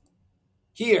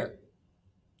here.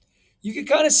 You can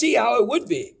kind of see how it would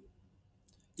be.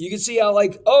 You can see how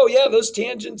like, oh yeah, those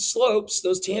tangent slopes,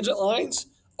 those tangent lines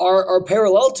are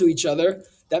parallel to each other.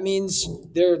 That means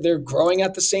they're growing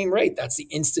at the same rate. That's the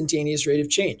instantaneous rate of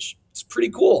change. It's pretty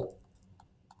cool.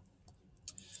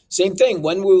 Same thing,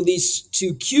 when will these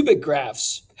 2 cubic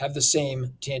graphs have the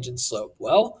same tangent slope?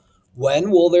 Well,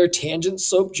 when will their tangent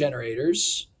slope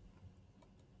generators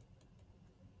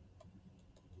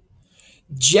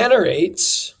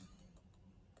generate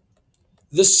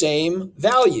the same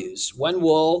values? When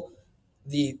will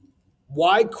the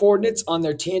y coordinates on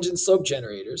their tangent slope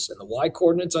generators, and the y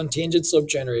coordinates on tangent slope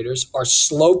generators are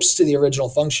slopes to the original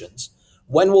functions,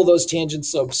 when will those tangent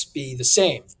slopes be the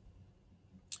same?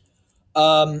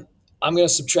 I'm going to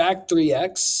subtract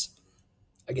 3x.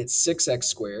 I get 6x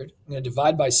squared. I'm going to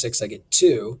divide by 6. I get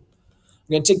 2. I'm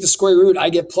going to take the square root. I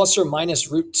get plus or minus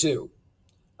 √2.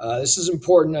 This is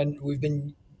important, and we've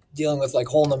been dealing with like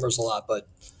whole numbers a lot, but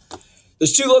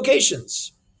there's 2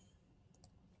 locations.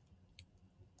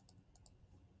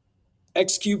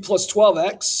 X cubed plus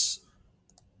 12x,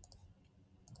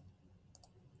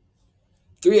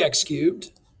 3x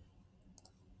cubed,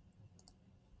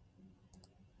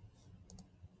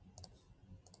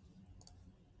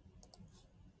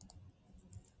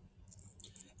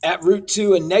 at root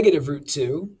 2 and negative root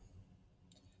 2,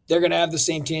 they're going to have the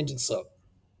same tangent slope.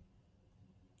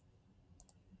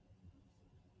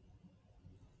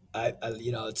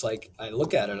 It's like I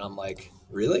look at it and I'm like,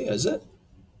 really? Is it?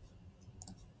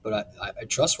 But I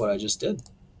trust what I just did.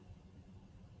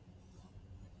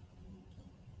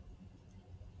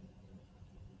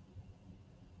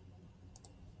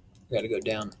 I got to go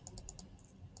down.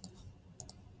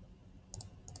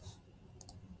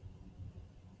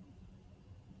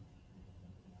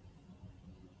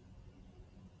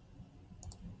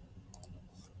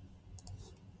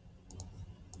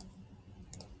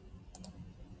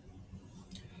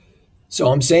 So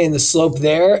I'm saying the slope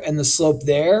there and the slope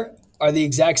there are the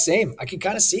exact same. I can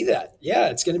kind of see that. Yeah,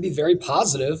 it's going to be very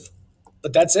positive,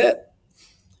 but that's it.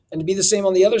 And to be the same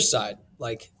on the other side,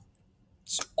 like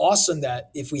it's awesome that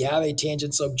if we have a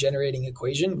tangent slope generating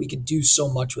equation, we could do so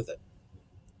much with it.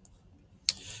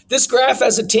 This graph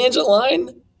has a tangent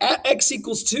line at x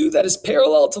equals 2 that is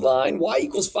parallel to the line y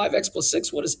equals 5x plus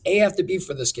 6. What does a have to be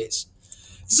for this case?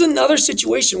 This is another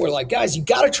situation where, like, guys, you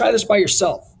got to try this by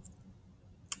yourself.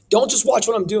 Don't just watch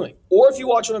what I'm doing. Or if you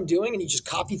watch what I'm doing and you just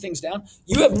copy things down,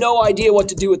 you have no idea what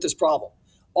to do with this problem.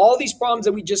 All these problems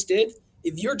that we just did,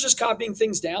 if you're just copying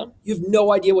things down, you have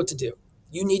no idea what to do.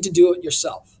 You need to do it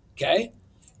yourself, okay?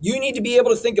 You need to be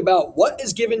able to think about what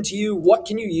is given to you, what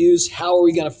can you use, how are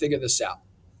we going to figure this out,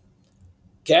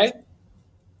 okay?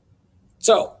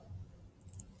 So,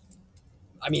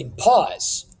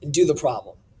 pause and do the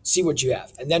problem. See what you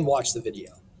have, and then watch the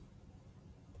video.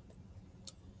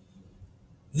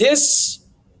 This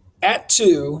at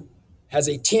 2 has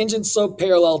a tangent slope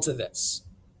parallel to this.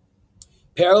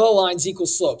 Parallel lines equal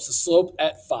slopes. The slope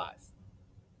at 5.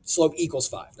 Slope equals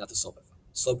 5, not the slope at 5.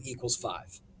 Slope equals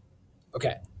 5.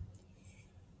 Okay.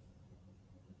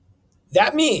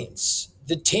 That means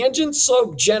the tangent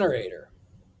slope generator,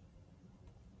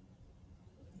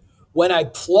 when I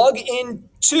plug in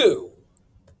 2,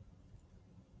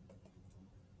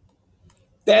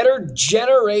 better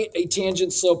generate a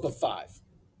tangent slope of 5.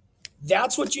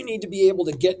 That's what you need to be able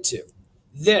to get to.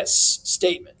 This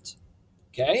statement,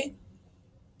 okay?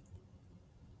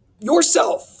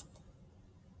 Yourself.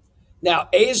 Now,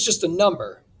 a is just a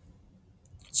number.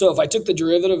 So if I took the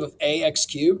derivative of ax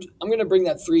cubed, I'm going to bring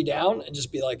that 3 down and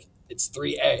just be like, it's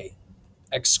 3a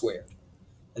x squared.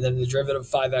 And then the derivative of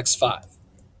 5x, 5.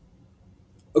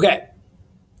 Okay.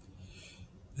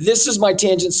 This is my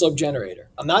tangent slope generator.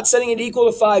 I'm not setting it equal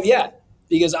to 5 yet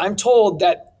because I'm told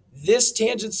that this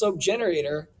tangent slope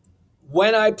generator,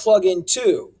 when I plug in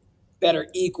 2, better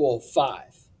equal 5.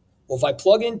 Well, if I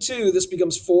plug in 2, this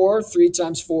becomes 4. 3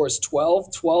 times 4 is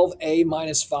 12. 12a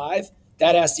minus 5,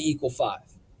 that has to equal 5.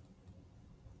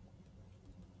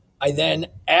 I then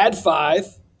add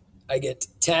 5. I get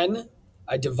 10.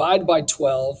 I divide by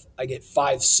 12. I get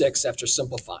 5, 6 after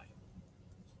simplifying.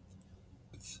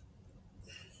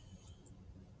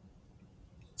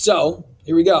 So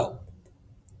here we go.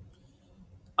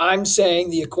 I'm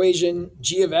saying the equation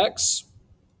g of x,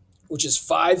 which is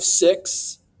 5,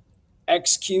 6,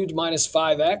 x cubed minus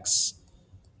 5x,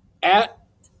 at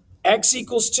x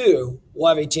equals 2, will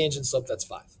have a tangent slope that's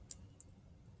 5.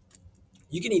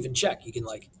 You can even check. You can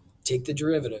take the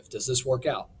derivative. Does this work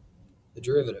out? The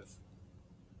derivative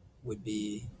would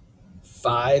be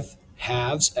 5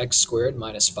 halves x squared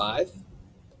minus 5.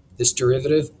 This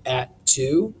derivative at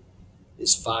 2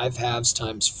 is 5 halves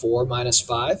times 4 minus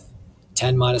 5.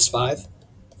 10 minus 5,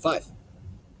 5.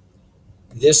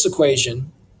 This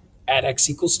equation at x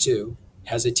equals 2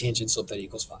 has a tangent slope that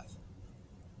equals 5.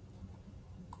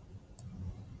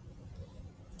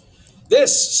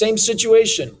 This same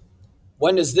situation.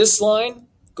 When is this line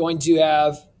going to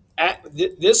have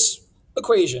this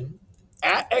equation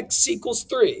at x equals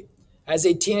 3 has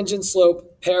a tangent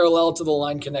slope parallel to the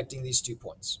line connecting these 2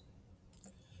 points?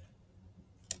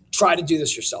 Try to do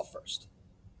this yourself first.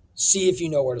 See if you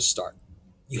know where to start.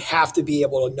 You have to be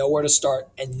able to know where to start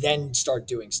and then start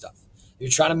doing stuff. If you're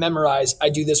trying to memorize, I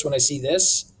do this when I see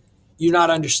this, you're not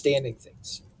understanding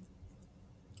things.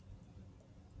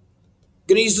 I'm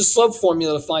going to use the slope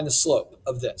formula to find the slope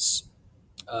of this.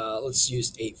 Let's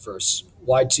use 8 first.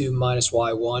 y2 minus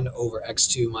y1 over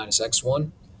x2 minus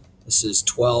x1. This is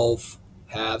 12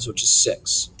 halves, which is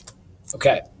 6.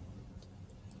 Okay.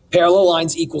 Parallel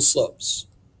lines equal slopes.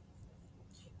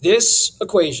 This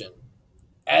equation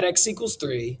at x equals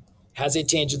 3 has a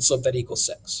tangent slope that equals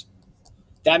 6.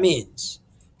 That means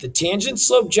the tangent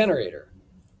slope generator,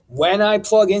 when I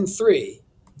plug in 3,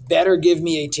 better give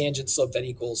me a tangent slope that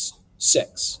equals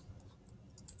 6.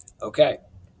 Okay,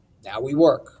 now we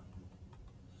work.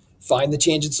 Find the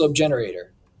tangent slope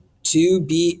generator.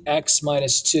 2bx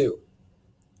minus 2.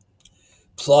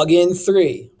 Plug in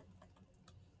 3.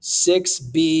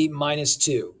 6b minus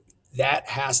 2. That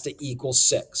has to equal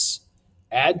 6.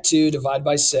 Add 2, divide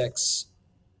by 6.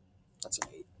 That's an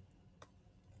 8.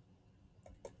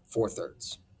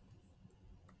 4/3.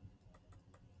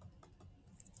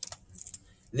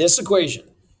 This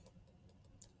equation,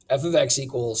 f of x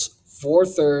equals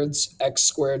 4/3 x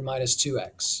squared minus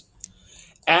 2x,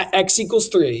 at x equals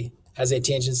 3, has a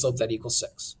tangent slope that equals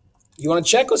 6. You want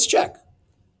to check? Let's check.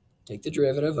 Take the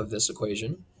derivative of this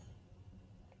equation.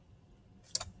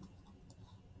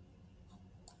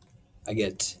 I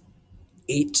get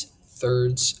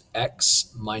 8/3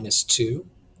 x minus 2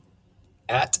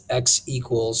 at x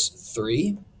equals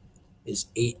 3 is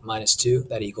 8 minus 2.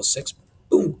 That equals 6.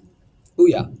 Boom.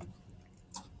 Booyah.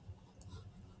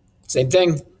 Same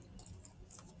thing.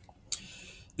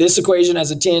 This equation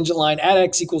has a tangent line at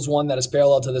x equals 1 that is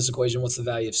parallel to this equation. What's the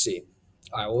value of c?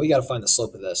 All right, well, we got to find the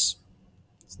slope of this.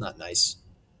 It's not nice.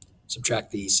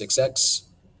 Subtract the 6x.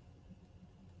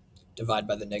 Divide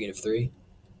by the -3.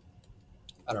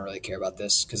 I don't really care about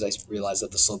this because I realize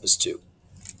that the slope is 2.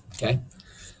 Okay?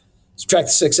 Subtract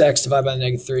the 6x, divide by the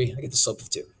 -3. I get the slope of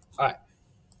 2. All right.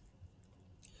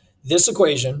 This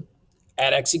equation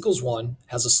at x equals 1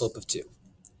 has a slope of 2.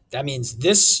 That means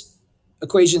this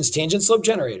equation's tangent slope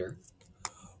generator,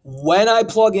 when I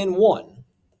plug in 1,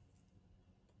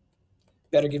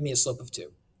 better give me a slope of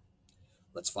 2.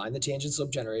 Let's find the tangent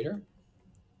slope generator.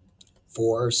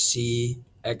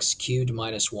 4cx cubed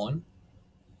minus 1.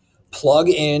 Plug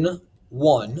in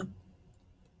 1,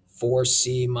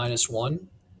 4c minus 1.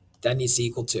 That needs to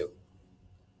equal 2.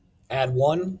 Add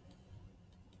 1,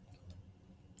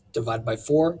 divide by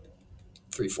 4,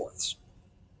 3/4.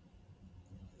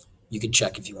 You can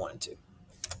check if you wanted to.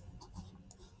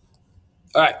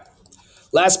 All right.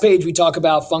 Last page, we talk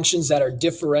about functions that are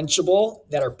differentiable,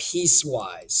 that are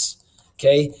piecewise.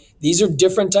 Okay. These are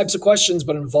different types of questions,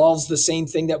 but involves the same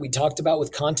thing that we talked about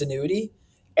with continuity,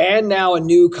 and now a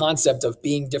new concept of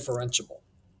being differentiable.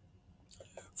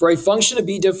 For a function to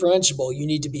be differentiable, you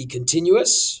need to be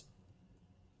continuous,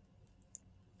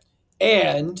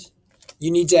 and you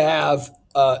need to have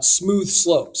smooth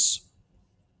slopes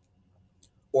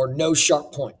or no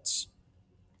sharp points.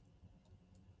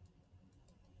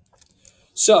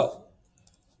 So,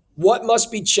 what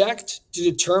must be checked to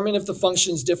determine if the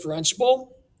function is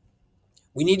differentiable?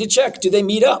 We need to check, do they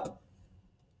meet up?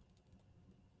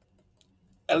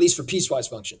 At least for piecewise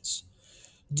functions.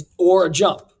 Or a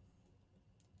jump.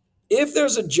 If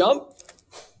there's a jump,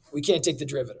 we can't take the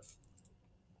derivative.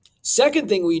 Second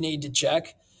thing we need to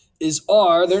check is,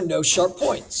 are there no sharp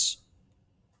points?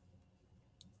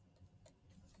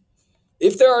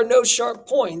 If there are no sharp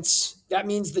points, that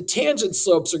means the tangent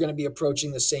slopes are going to be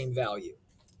approaching the same value.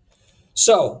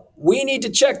 So we need to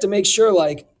check to make sure,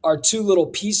 like, our two little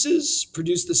pieces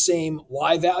produce the same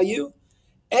y value,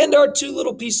 and our two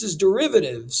little pieces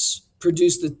derivatives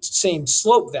produce the same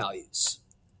slope values.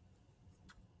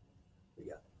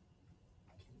 Yeah.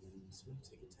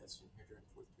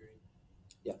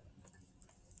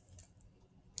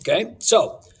 Okay,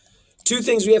 so two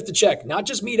things we have to check. Not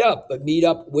just meet up, but meet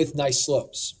up with nice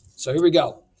slopes. So here we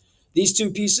go. These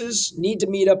two pieces need to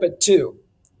meet up at 2.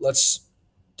 Let's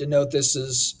denote this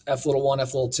as f little 1,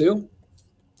 f little 2.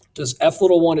 Does f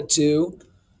little 1 at 2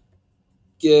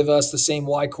 give us the same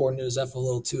y coordinate as f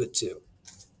little 2 at 2?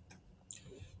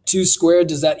 2 squared,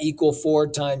 does that equal 4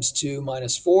 times 2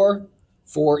 minus 4?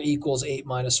 4 equals 8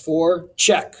 minus 4.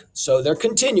 Check. So they're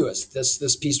continuous,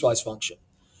 this piecewise function.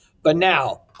 But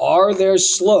now, are their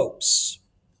slopes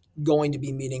going to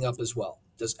be meeting up as well?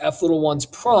 Does f little 1's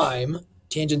prime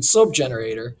tangent slope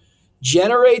generator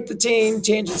generate the same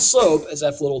tangent slope as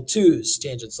f little 2's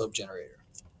tangent slope generator?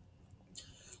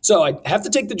 So I have to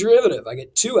take the derivative. I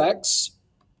get 2x,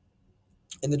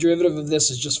 and the derivative of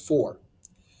this is just 4.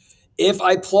 If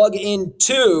I plug in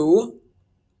 2,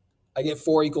 I get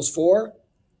 4 equals 4.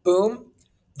 Boom.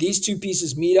 These two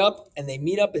pieces meet up, and they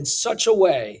meet up in such a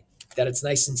way that it's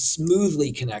nice and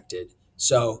smoothly connected.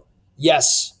 So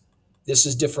yes, this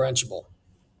is differentiable.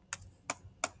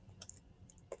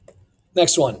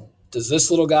 Next one. Does this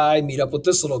little guy meet up with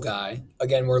this little guy?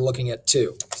 Again, we're looking at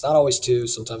 2. It's not always 2.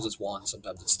 Sometimes it's 1.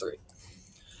 Sometimes it's 3.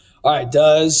 All right.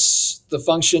 Does the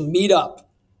function meet up?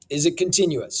 Is it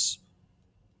continuous?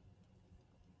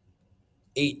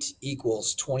 8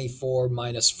 equals 24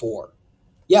 minus 4.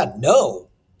 Yeah, no.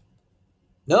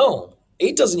 No.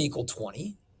 8 doesn't equal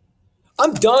 20.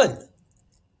 I'm done.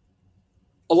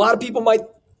 A lot of people might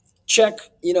check,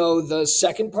 the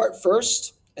second part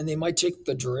first, and they might take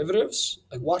the derivatives.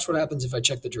 Like, watch what happens if I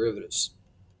check the derivatives.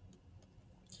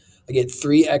 I get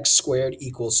 3x squared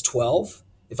equals 12.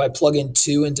 If I plug in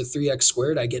 2 into 3x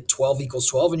squared, I get 12 equals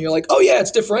 12. And you're like, oh, yeah,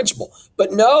 it's differentiable.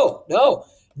 But no,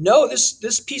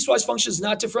 this piecewise function is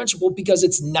not differentiable because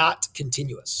it's not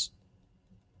continuous.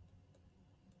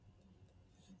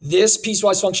 This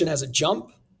piecewise function has a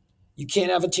jump. You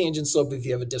can't have a tangent slope if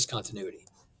you have a discontinuity.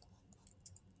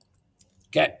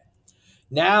 Okay.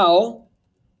 Now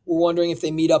we're wondering if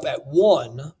they meet up at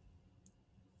 1,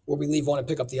 where we leave one and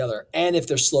pick up the other, and if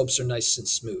their slopes are nice and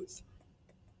smooth.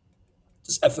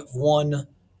 Does f of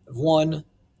 1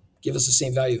 give us the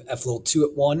same value of f little 2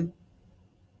 at 1?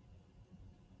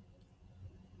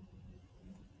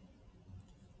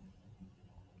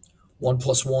 One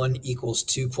plus 1 equals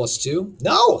 2 plus 2?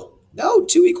 No,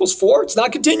 2 equals 4. It's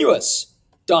not continuous.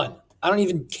 Done. I don't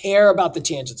even care about the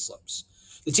tangent slopes.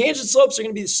 The tangent slopes are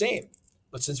going to be the same,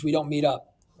 but since we don't meet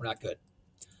up, we're not good.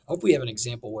 I hope we have an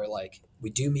example where like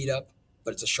we do meet up,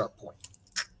 but it's a sharp point.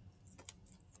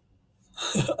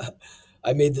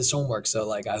 I made this homework, so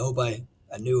like I hope I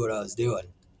knew what I was doing.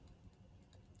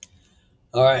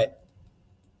 All right.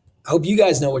 I hope you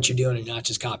guys know what you're doing and not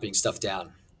just copying stuff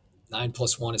down. 9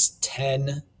 plus 1 is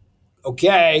 10.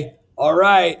 Okay. All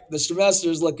right. Mr.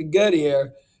 Mester's looking good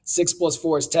here. 6 plus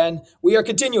 4 is 10. We are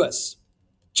continuous.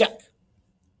 Check.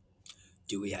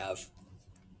 Do we have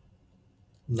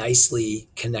nicely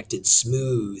connected,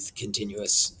 smooth,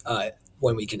 continuous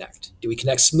when we connect? Do we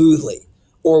connect smoothly,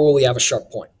 or will we have a sharp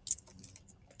point?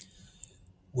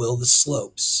 Will the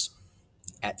slopes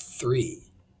at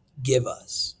 3 give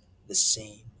us the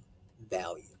same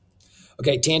value?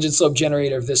 Okay, tangent slope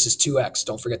generator of this is 2x.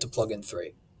 Don't forget to plug in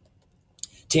 3.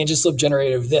 Tangent slope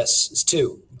generator of this is 2.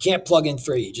 You can't plug in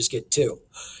 3. You just get 2.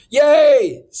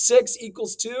 Yay! 6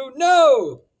 equals 2?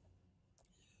 No!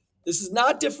 This is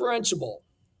not differentiable.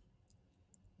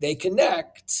 They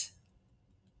connect,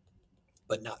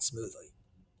 but not smoothly.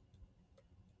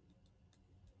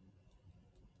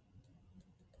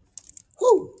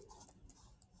 Woo!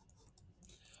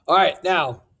 All right,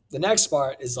 now the next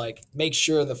part is like make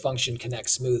sure the function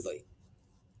connects smoothly.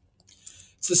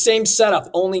 It's the same setup,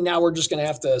 only now we're just going to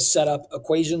have to set up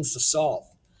equations to solve.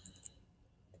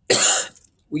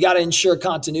 We got to ensure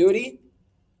continuity.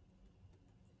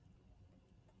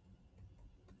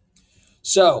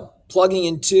 So plugging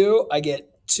in 2, I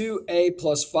get 2a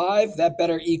plus 5. That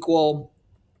better equal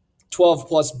 12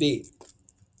 plus b.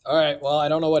 All right, well, I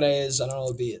don't know what a is. I don't know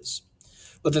what b is.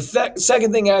 But the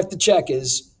second thing I have to check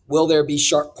is, will there be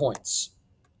sharp points?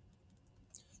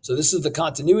 So this is the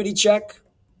continuity check,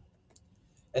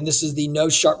 and this is the no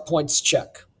sharp points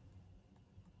check.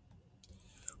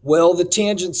 Will the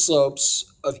tangent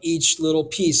slopes of each little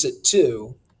piece at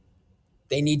 2,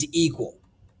 they need to equal?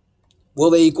 Will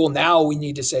they equal? Now we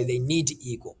need to say they need to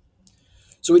equal.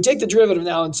 So we take the derivative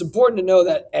now, and it's important to know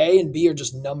that a and b are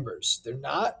just numbers. They're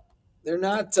not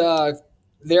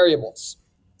variables.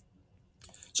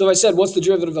 So if I said, what's the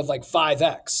derivative of like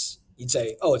 5x? You'd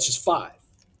say, oh, it's just 5.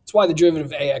 That's why the derivative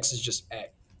of ax is just a.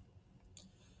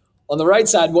 On the right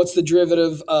side, what's the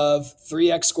derivative of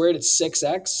 3x squared? It's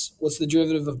 6x. What's the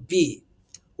derivative of b?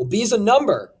 Well, b is a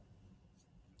number.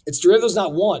 Its derivative is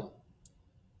not 1.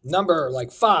 Number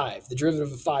like 5, the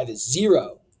derivative of 5 is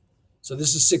 0. So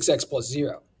this is 6x plus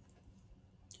 0.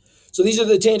 So these are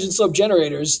the tangent slope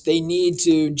generators. They need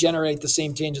to generate the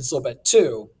same tangent slope at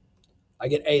 2. I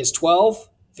get a is 12.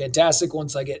 Fantastic.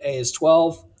 Once I get a is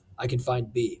 12, I can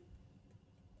find b.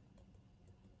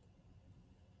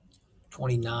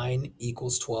 29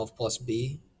 equals 12 plus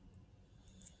b.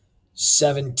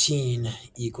 17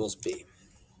 equals b.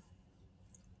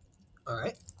 All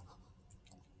right.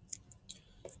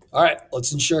 All right,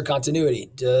 let's ensure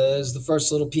continuity. Does the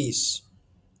first little piece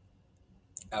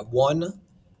at 1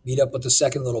 meet up with the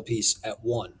second little piece at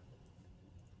 1?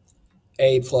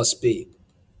 A plus b.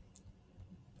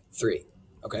 3.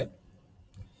 Okay.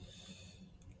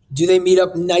 Do they meet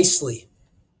up nicely,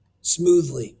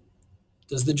 smoothly?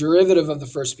 Does the derivative of the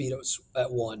first piece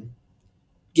at 1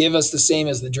 give us the same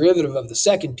as the derivative of the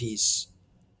second piece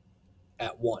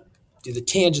at 1? Do the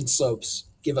tangent slopes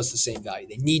give us the same value?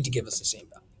 They need to give us the same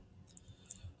value.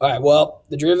 All right, well,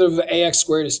 the derivative of ax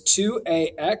squared is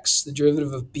 2ax. The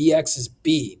derivative of bx is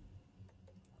b.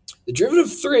 The derivative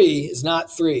of 3 is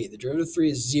not 3. The derivative of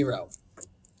 3 is 0.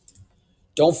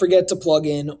 Don't forget to plug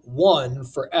in 1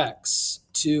 for x.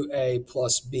 2a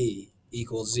plus b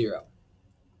equals 0.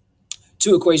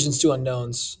 2 equations, 2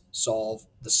 unknowns, solve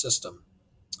the system.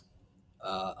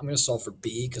 I'm going to solve for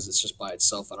b because it's just by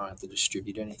itself. I don't have to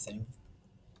distribute anything.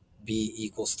 B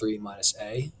equals 3 minus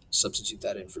a. Substitute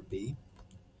that in for b.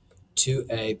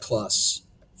 2a plus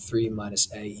 3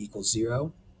 minus a equals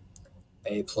 0.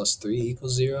 A plus 3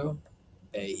 equals 0.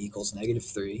 A equals negative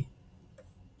 3.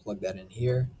 Plug that in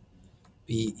here.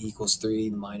 B equals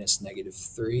 3 minus negative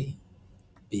 3.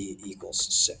 B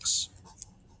equals 6.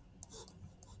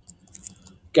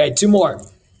 Okay, 2 more.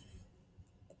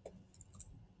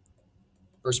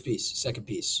 First piece, second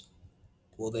piece.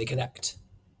 Will they connect?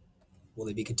 Will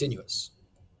they be continuous?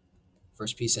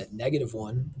 First piece at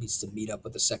 -1 needs to meet up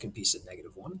with the second piece at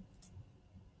 -1.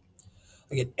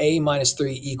 I get A minus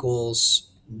 3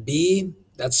 equals B.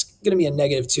 That's going to be a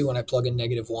 -2 when I plug in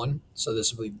 -1. So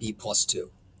this will be B plus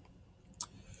 2.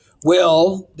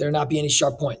 Will there not be any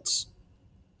sharp points?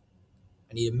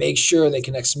 I need to make sure they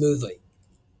connect smoothly.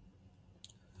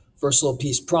 First little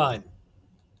piece prime,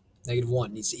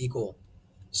 -1 needs to equal.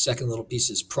 Second little piece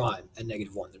is prime at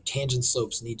 -1. Their tangent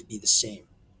slopes need to be the same.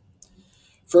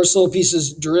 First little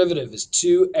piece's derivative is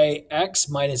 2ax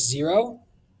minus 0.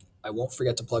 I won't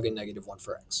forget to plug in -1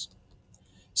 for x.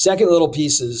 Second little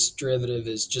piece's derivative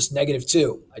is just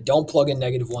 -2. I don't plug in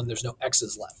 -1. There's no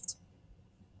x's left.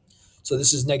 So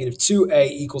this is -2a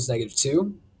equals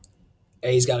 -2.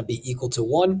 A's got to be equal to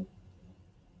 1.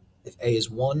 If a is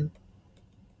 1,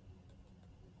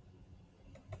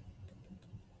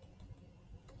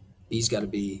 b's got to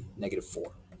be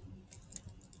 -4.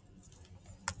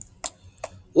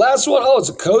 Last one. Oh, it's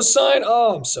a cosine.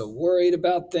 Oh, I'm so worried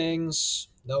about things.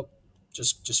 Nope.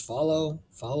 Just follow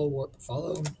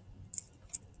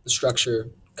the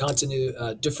structure.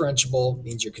 Differentiable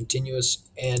means you're continuous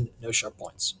and no sharp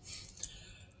points.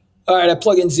 All right, I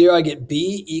plug in 0. I get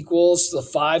b equals the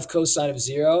 5 cosine of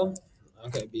 0.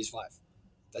 Okay, b is 5.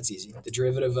 That's easy. The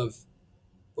derivative of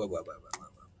going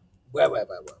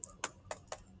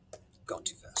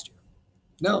too fast here.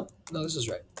 No, this is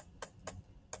right.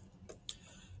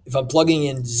 If I'm plugging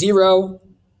in 0,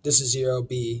 this is 0,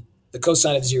 b. The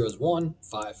cosine of 0 is 1,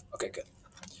 5. Okay, good.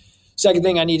 Second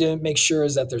thing I need to make sure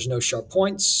is that there's no sharp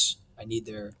points. I need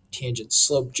their tangent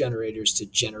slope generators to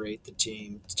generate the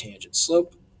tangent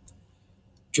slope.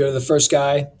 Derivative of the first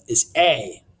guy is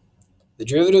a. The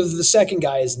derivative of the second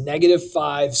guy is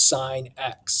 -5 sine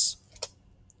x.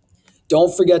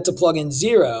 Don't forget to plug in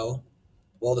 0.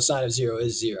 Well, the sine of 0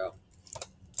 is 0.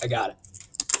 I got it.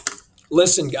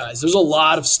 Listen, guys, there's a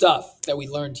lot of stuff that we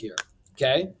learned here,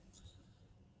 okay?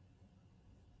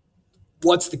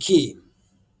 What's the key?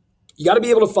 You got to be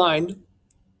able to find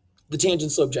the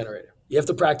tangent slope generator. You have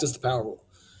to practice the power rule.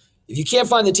 If you can't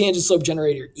find the tangent slope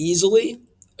generator easily,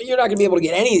 you're not going to be able to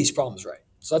get any of these problems right.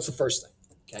 So that's the first thing,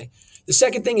 okay? The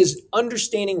second thing is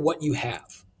understanding what you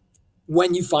have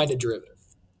when you find a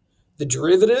derivative. The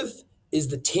derivative is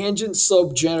the tangent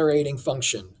slope generating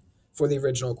function for the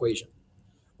original equation.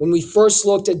 When we first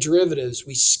looked at derivatives,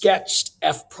 we sketched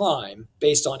f prime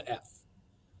based on f.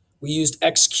 We used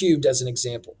x cubed as an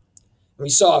example. And we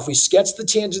saw if we sketch the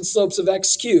tangent slopes of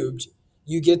x cubed,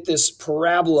 you get this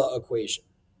parabola equation.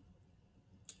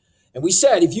 And we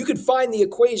said if you could find the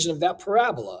equation of that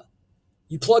parabola,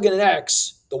 you plug in an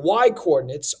x, the y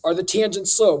coordinates are the tangent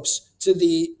slopes to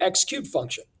the x cubed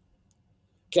function.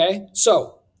 Okay,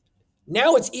 so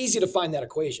now it's easy to find that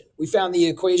equation. We found the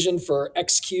equation for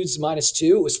x cubed minus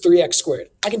 2 was 3x squared.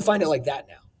 I can find it like that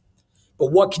now.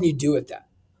 But what can you do with that?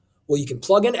 Well, you can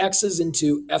plug in x's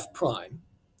into f prime,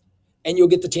 and you'll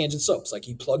get the tangent slopes. Like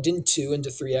you plugged in 2 into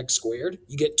 3x squared,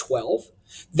 you get 12.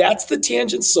 That's the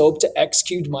tangent slope to x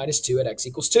cubed minus 2 at x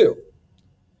equals 2.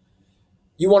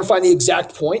 You want to find the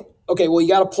exact point? Okay, well, you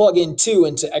got to plug in 2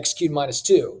 into x cubed minus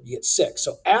 2. You get 6.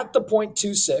 So at the point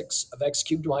 26 of x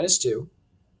cubed minus 2,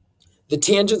 the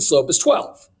tangent slope is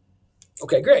 12.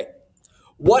 Okay, great.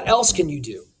 What else can you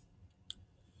do?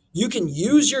 You can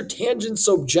use your tangent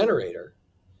slope generator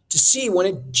to see when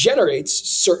it generates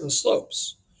certain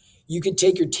slopes. You can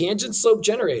take your tangent slope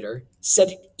generator, set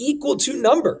it equal to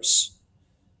numbers.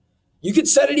 You could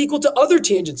set it equal to other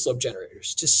tangent slope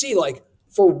generators to see, like,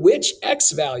 for which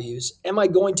x values am I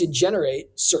going to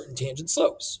generate certain tangent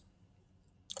slopes?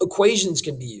 Equations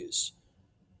can be used.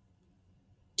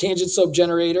 Tangent slope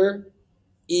generator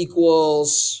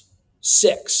equals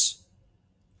 6.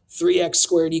 3x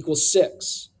squared equals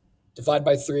 6. Divide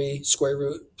by 3, square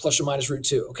root, plus or minus root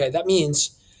 2. Okay, that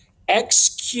means x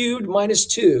cubed minus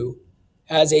 2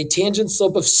 has a tangent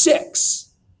slope of 6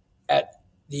 at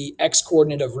the x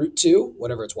coordinate of root 2,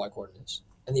 whatever its y coordinate is,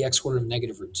 and the x coordinate of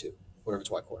negative root 2, whatever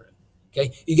its y coordinate.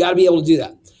 Okay, you got to be able to do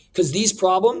that. Because these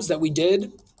problems that we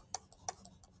did,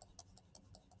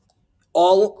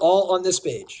 all on this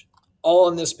page, all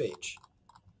on this page.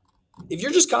 If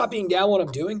you're just copying down what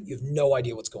I'm doing, you have no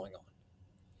idea what's going on.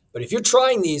 But if you're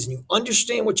trying these and you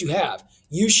understand what you have,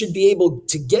 you should be able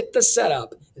to get the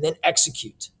setup and then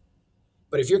execute.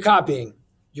 But if you're copying,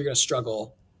 you're going to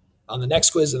struggle on the next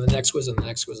quiz and the next quiz and the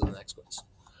next quiz and the next quiz.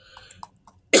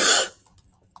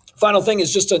 Final thing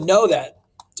is just to know that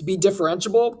to be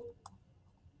differentiable,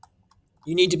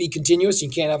 you need to be continuous. You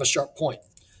can't have a sharp point.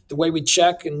 The way we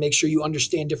check and make sure you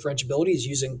understand differentiability is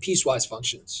using piecewise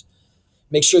functions.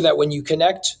 Make sure that when you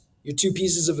connect your two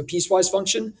pieces of a piecewise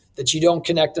function, that you don't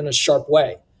connect in a sharp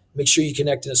way. Make sure you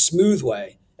connect in a smooth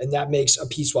way, and that makes a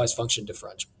piecewise function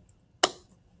differentiable.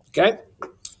 Okay?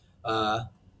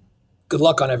 Good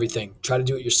luck on everything. Try to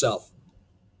do it yourself.